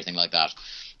it and everything like that.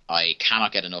 I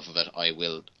cannot get enough of it. I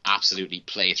will absolutely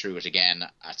play through it again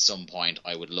at some point.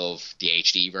 I would love the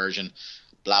HD version,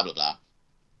 blah, blah, blah.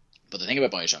 But the thing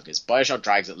about Bioshock is Bioshock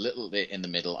drags a little bit in the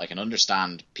middle. I can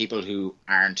understand people who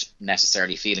aren't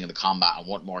necessarily feeling the combat and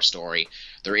want more story.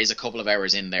 There is a couple of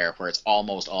hours in there where it's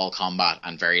almost all combat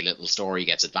and very little story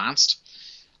gets advanced.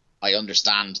 I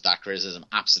understand that criticism,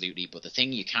 absolutely. But the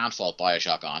thing you can't fault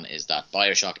Bioshock on is that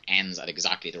Bioshock ends at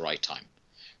exactly the right time.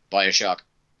 Bioshock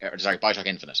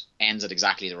Infinite ends at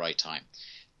exactly the right time.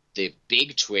 The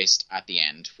big twist at the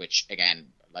end, which again,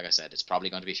 like I said, it's probably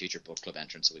going to be a future book club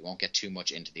entrance, so we won't get too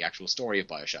much into the actual story of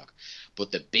Bioshock.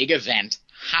 But the big event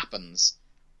happens,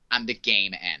 and the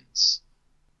game ends.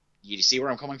 You see where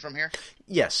I'm coming from here?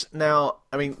 Yes. Now,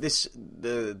 I mean,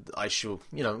 I should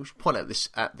point out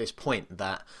at this point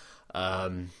that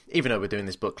even though we're doing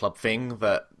this book club thing,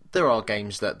 that there are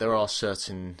games that there are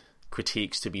certain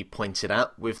critiques to be pointed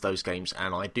at with those games,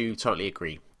 and I do totally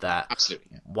agree that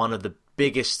absolutely one of the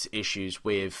biggest issues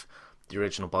with the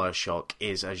original Bioshock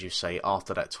is, as you say,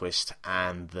 after that twist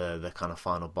and the kind of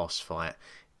final boss fight,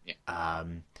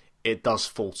 it does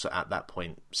falter at that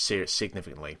point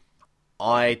significantly.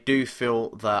 I do feel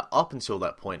that up until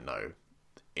that point, though,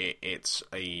 it's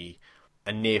a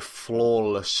near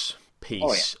flawless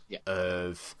piece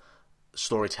of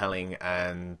storytelling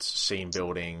and scene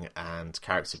building and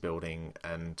character building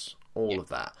and all of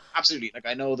that. Absolutely. Like,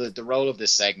 I know that the role of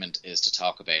this segment is to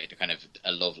talk about kind of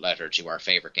a love letter to our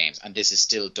favorite games, and this is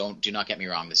still, do not get me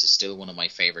wrong, this is still one of my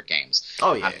favorite games.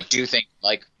 Oh yeah. And I do think,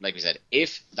 like we said,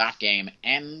 if that game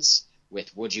ends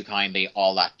with "Would you kindly,"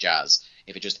 all that jazz,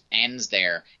 if it just ends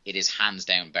there, it is hands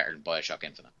down better than Bioshock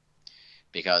Infinite.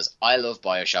 Because I love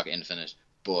Bioshock Infinite,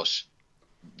 but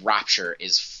Rapture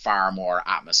is far more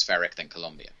atmospheric than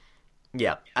Columbia.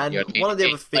 Yeah, and you know what I mean? One of the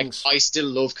other things... Like, I still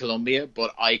love Columbia,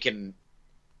 but I can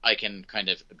kind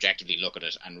of objectively look at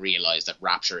it and realize that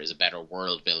Rapture is a better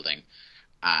world building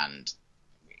and,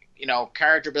 you know,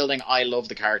 character building. I love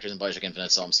the characters in Bioshock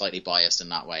Infinite, so I'm slightly biased in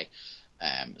that way.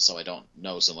 So I don't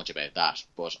know so much about that,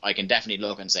 but I can definitely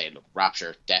look and say, look,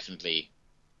 Rapture, definitely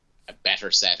a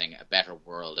better setting, a better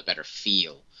world, a better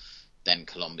feel than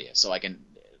Columbia. So I can,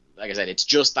 like I said, it's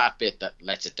just that bit that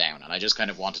lets it down, and I just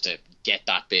kind of wanted to get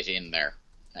that bit in there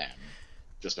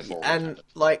just before. And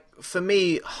like, for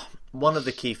me, one of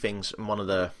the key things and one of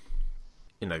the,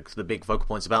 you know, the big vocal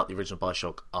points about the original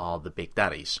Bioshock are the big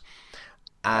daddies,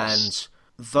 and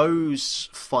those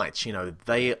fights, you know,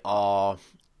 they are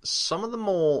some of the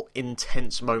more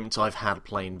intense moments I've had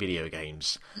playing video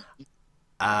games.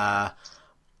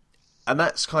 And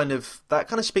that kind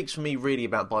of speaks for me really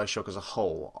about Bioshock as a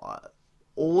whole.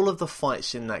 All of the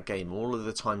fights in that game, all of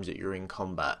the times that you're in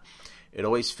combat, it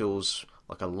always feels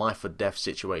like a life or death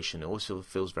situation. It also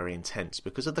feels very intense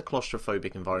because of the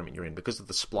claustrophobic environment you're in, because of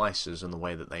the splicers and the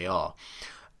way that they are,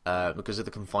 because of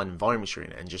the confined environments you're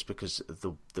in, and just because of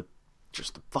the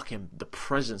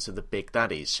presence of the big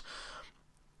daddies.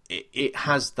 It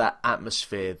has that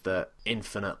atmosphere that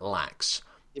Infinite lacks.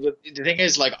 The thing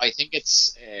is, like, I think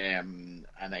it's, and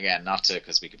again, not to,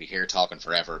 because we could be here talking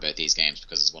forever about these games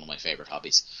because it's one of my favorite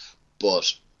hobbies,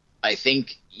 but I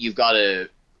think you've got to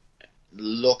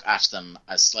look at them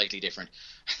as slightly different.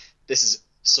 This is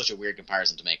such a weird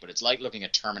comparison to make, but it's like looking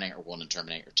at Terminator 1 and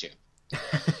Terminator 2.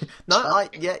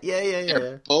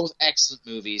 They're both excellent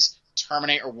movies.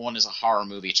 Terminator 1 is a horror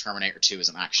movie. Terminator 2 is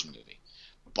an action movie.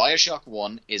 Bioshock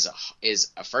 1 is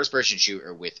a first-person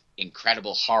shooter with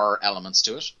incredible horror elements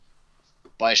to it.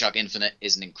 Bioshock Infinite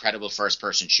is an incredible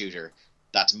first-person shooter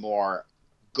that's more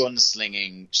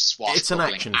gunslinging, swashbuckling. It's an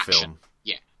action film.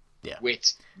 Yeah.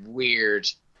 With weird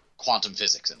quantum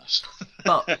physics in it.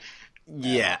 But,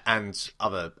 yeah, and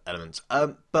other elements.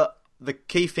 But the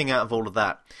key thing out of all of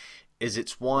that is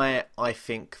it's why I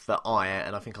think that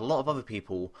and I think a lot of other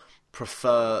people,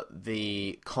 prefer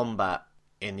the combat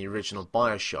in the original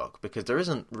Bioshock, because there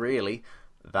isn't really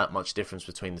that much difference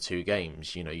between the two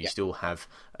games. You know, you still have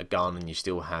a gun and you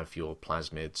still have your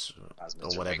plasmids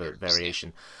or whatever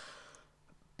variation.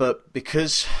 But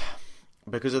because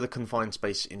of the confined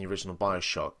space in the original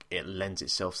Bioshock, it lends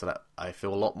itself to that, I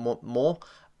feel, a lot more.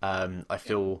 I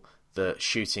feel the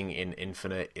shooting in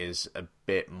Infinite is a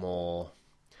bit more...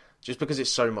 Just because it's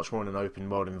so much more in an open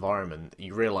world environment,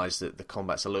 you realise that the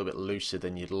combat's a little bit looser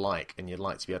than you'd like, and you'd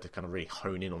like to be able to kind of really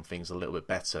hone in on things a little bit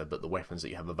better, but the weapons that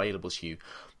you have available to you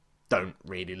don't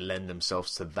really lend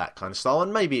themselves to that kind of style.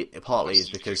 And maybe partly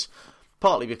because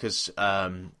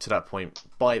to that point,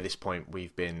 by this point,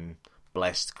 we've been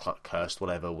blessed, cursed,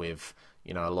 whatever, with,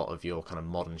 you know, a lot of your kind of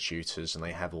modern shooters, and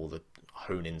they have all the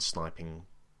hone-in sniping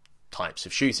types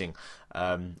of shooting,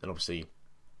 and obviously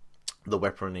the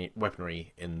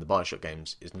weaponry in the Bioshock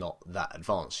games is not that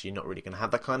advanced. You're not really going to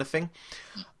have that kind of thing.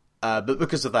 But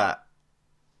because of that,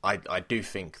 I do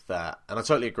think that, and I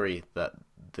totally agree that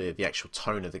the actual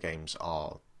tone of the games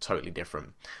are totally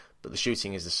different, but the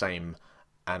shooting is the same,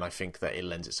 and I think that it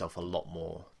lends itself a lot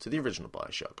more to the original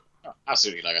Bioshock. Oh,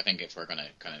 absolutely. Like, I think if we're going to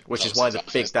kind of... Which is why the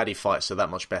Big Daddy fights are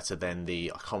that much better than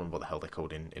the... I can't remember what the hell they're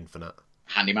called in Infinite.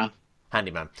 Handyman.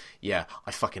 Yeah,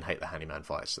 I fucking hate the Handyman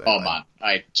fights. Man.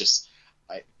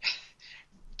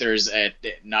 There's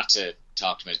not to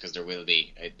talk to me, because there will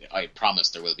be, I promise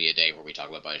there will be a day where we talk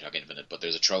about Bioshock Infinite, but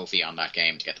there's a trophy on that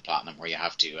game to get the platinum where you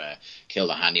have to kill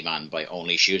the Handyman by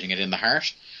only shooting it in the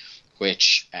heart,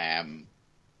 which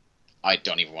I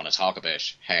don't even want to talk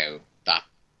about how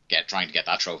trying to get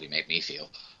that trophy made me feel.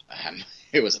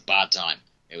 It was a bad time.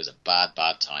 It was a bad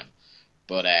time.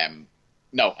 But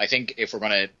no, I think if we're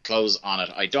going to close on it,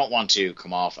 I don't want to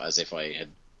come off as if I had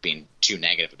been too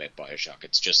negative about Bioshock.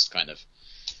 It's just kind of,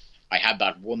 I had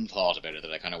that one thought about it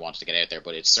that I kind of wanted to get out there,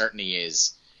 but it certainly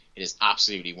is, it is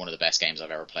absolutely one of the best games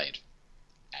I've ever played.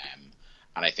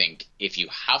 And I think if you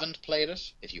haven't played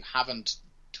it, if you haven't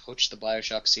touched the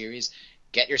Bioshock series,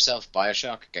 get yourself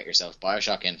Bioshock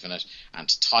Infinite, and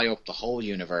to tie up the whole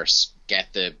universe,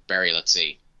 get the Burial at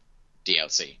Sea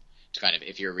DLC, kind of,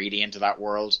 if you're really into that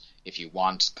world, if you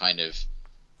want kind of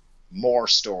more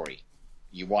story,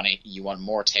 you want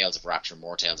more Tales of Rapture,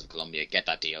 more Tales of Columbia, get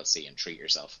that DLC and treat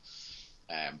yourself.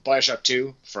 Bioshock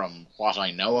 2, from what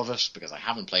I know of it, because I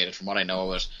haven't played it, from what I know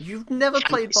of it... You've never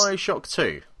played Bioshock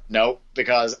 2? No,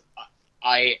 because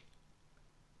I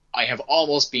have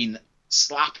almost been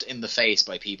slapped in the face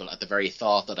by people at the very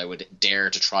thought that I would dare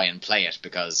to try and play it,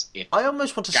 because it... I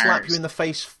almost want to slap you in the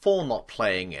face for not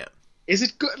playing it. Is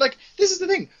it good? Like, this is the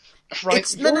thing. Right?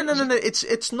 No.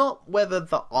 It's not whether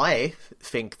that I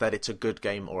think that it's a good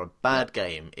game or a bad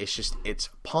game. It's just, it's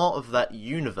part of that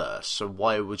universe. So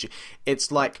why would you?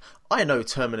 It's like, I know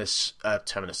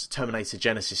Terminator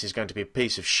Genesis is going to be a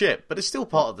piece of shit, but it's still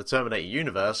part of the Terminator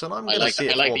universe, and I'm going to see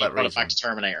it for that reason. I like that you brought it back to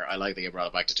Terminator. I like that you brought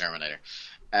it back to Terminator.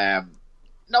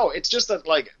 No, it's just that,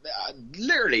 like,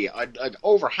 literally,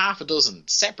 over half a dozen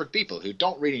separate people who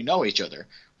don't really know each other.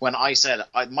 When I said,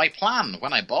 my plan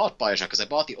when I bought Bioshock, because I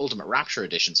bought the Ultimate Rapture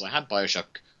edition, so I had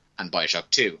Bioshock and Bioshock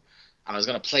 2, and I was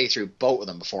going to play through both of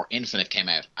them before Infinite came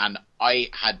out, and I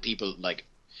had people, like,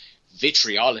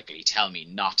 vitriolically tell me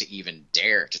not to even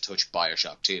dare to touch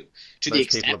Bioshock 2. Those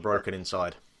people are broken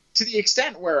inside. To the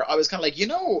extent where I was kind of like,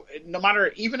 no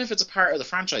matter, even if it's a part of the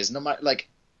franchise, no matter, like,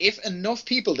 if enough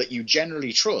people that you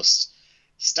generally trust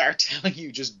start telling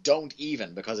you just don't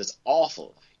even because it's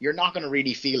awful, you're not going to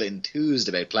really feel enthused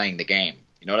about playing the game.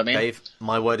 You know what I mean? Dave,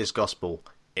 my word is gospel.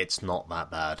 It's not that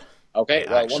bad. Okay,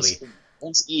 well,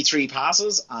 once E3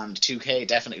 passes and 2K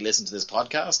definitely listen to this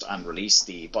podcast and release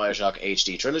the Bioshock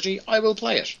HD trilogy, I will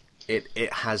play it.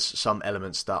 It has some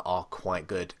elements that are quite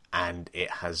good, and it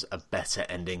has a better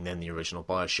ending than the original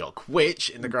Bioshock,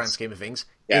 which, in the grand scheme of things,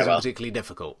 isn't particularly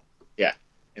difficult. Yeah,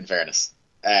 in fairness.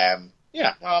 Well,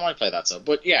 I might play that,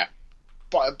 but yeah.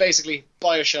 Basically,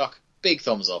 Bioshock, big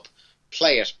thumbs up.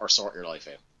 Play it or sort your life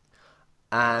out.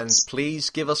 And please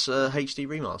give us a HD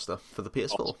remaster for the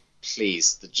PS4. Oh,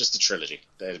 please, just the trilogy.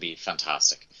 That'd be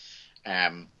fantastic.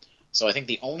 So I think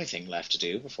the only thing left to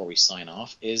do before we sign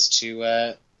off is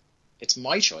to... it's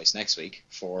my choice next week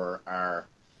for our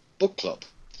book club.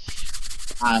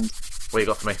 And what you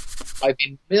got for me? I've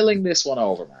been milling this one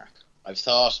over, Mark. I've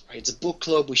thought, right, it's a book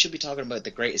club, we should be talking about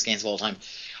the greatest games of all time.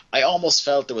 I almost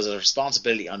felt there was a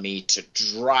responsibility on me to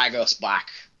drag us back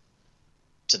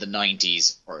to the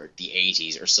 90s or the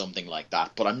 80s or something like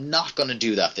that, but I'm not going to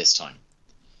do that this time.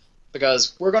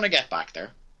 Because we're going to get back there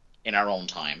in our own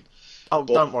time. Oh,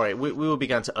 but don't worry, we will be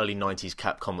going to early 90s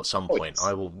Capcom at some point. Yes.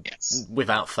 I will,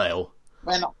 without fail.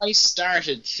 When I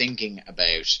started thinking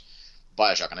about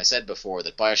Bioshock, and I said before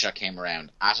that Bioshock came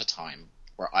around at a time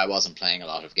where I wasn't playing a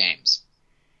lot of games.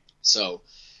 So,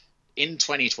 in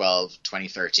 2012,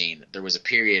 2013, there was a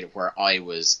period where I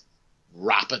was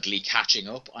rapidly catching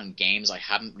up on games I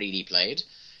hadn't really played.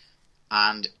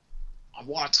 And I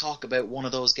want to talk about one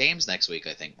of those games next week,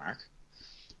 I think, Mark.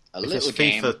 If little it's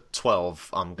game. FIFA 12,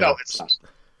 I'm good. No, it's not.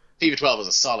 FIFA 12 was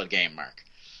a solid game, Mark.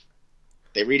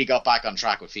 They really got back on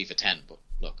track with FIFA 10, but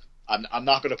look, I'm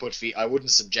not going to put FIFA... I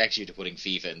wouldn't subject you to putting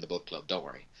FIFA in the book club, don't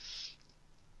worry.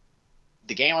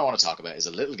 The game I want to talk about is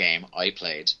a little game I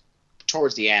played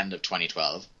towards the end of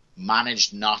 2012,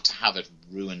 managed not to have it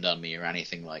ruined on me or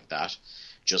anything like that,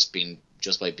 just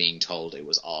by being told it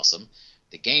was awesome.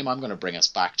 The game I'm going to bring us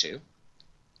back to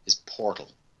is Portal.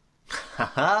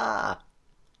 Haha.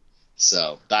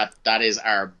 So that is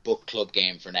our book club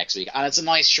game for next week. And it's a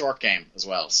nice short game as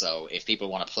well. So if people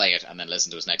want to play it and then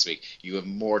listen to us next week, you have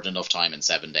more than enough time in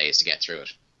 7 days to get through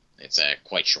it. It's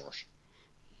quite short.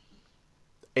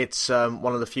 It's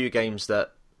one of the few games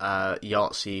that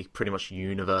Yahtzee pretty much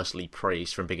universally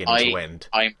praised from beginning to end.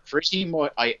 I'm pretty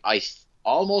much... I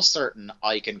almost certain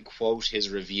I can quote his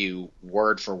review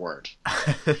word for word.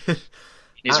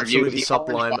 Absolutely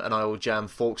sublime, and I will jam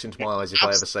forks into my eyes if I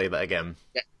ever say that again.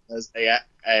 It's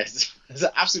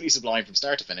absolutely sublime from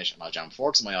start to finish, and I'll jam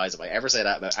forks in my eyes if I ever say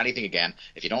that about anything again.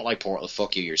 If you don't like Portal,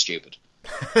 fuck you, you're stupid.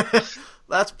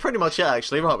 That's pretty much it,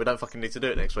 actually. Right, we don't fucking need to do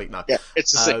it next week, no. Yeah,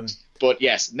 it's the same. But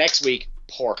yes, next week,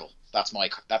 Portal. That's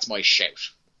my shout.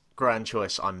 Grand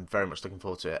choice. I'm very much looking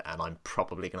forward to it, and I'm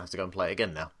probably going to have to go and play it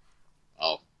again now.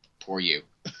 Oh, poor you.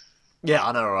 Yeah,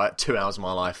 I know, right? 2 hours of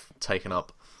my life taken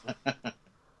up.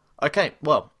 Okay,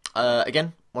 well,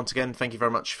 once again, thank you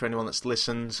very much for anyone that's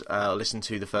listened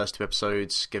to the first 2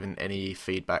 episodes, given any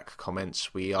feedback,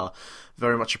 comments. We are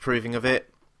very much approving of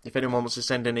it. If anyone wants to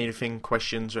send in anything,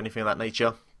 questions or anything of that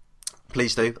nature,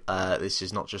 please do. This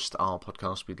is not just our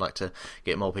podcast. We'd like to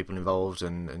get more people involved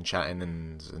and chatting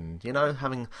and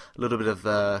having a little bit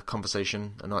of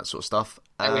conversation and that sort of stuff.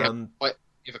 We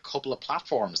have a couple of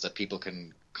platforms that people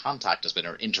can contact us with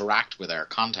or interact with our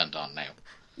content on now.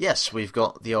 Yes, we've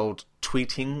got the old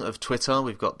tweeting of Twitter,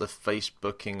 we've got the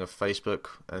Facebooking of Facebook,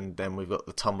 and then we've got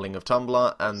the tumbling of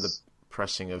Tumblr, and the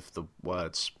pressing of the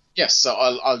words. Yes, so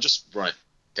I'll just run it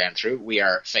down through. We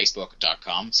are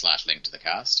facebook.com/link to the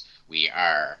cast. We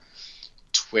are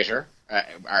Twitter.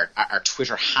 Our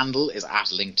Twitter handle is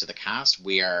 @linktothecast.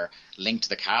 We are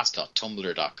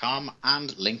linktothecast.tumblr.com and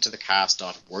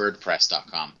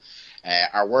linktothecast.wordpress.com.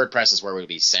 Our WordPress is where we'll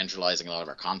be centralizing a lot of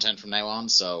our content from now on.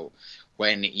 So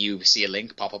when you see a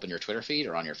link pop up in your Twitter feed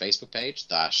or on your Facebook page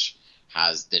that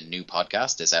has the new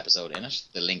podcast, this episode in it,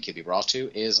 the link you'll be brought to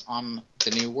is on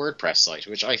the new WordPress site,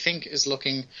 which I think is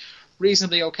looking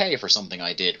reasonably okay for something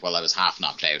I did while I was half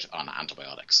knocked out on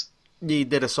antibiotics. You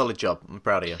did a solid job. I'm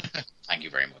proud of you. Thank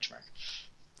you very much, Mark.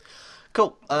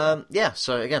 Cool.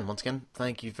 So again, once again,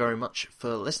 thank you very much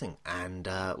for listening, and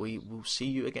we will see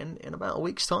you again in about a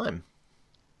week's time.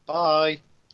 Bye.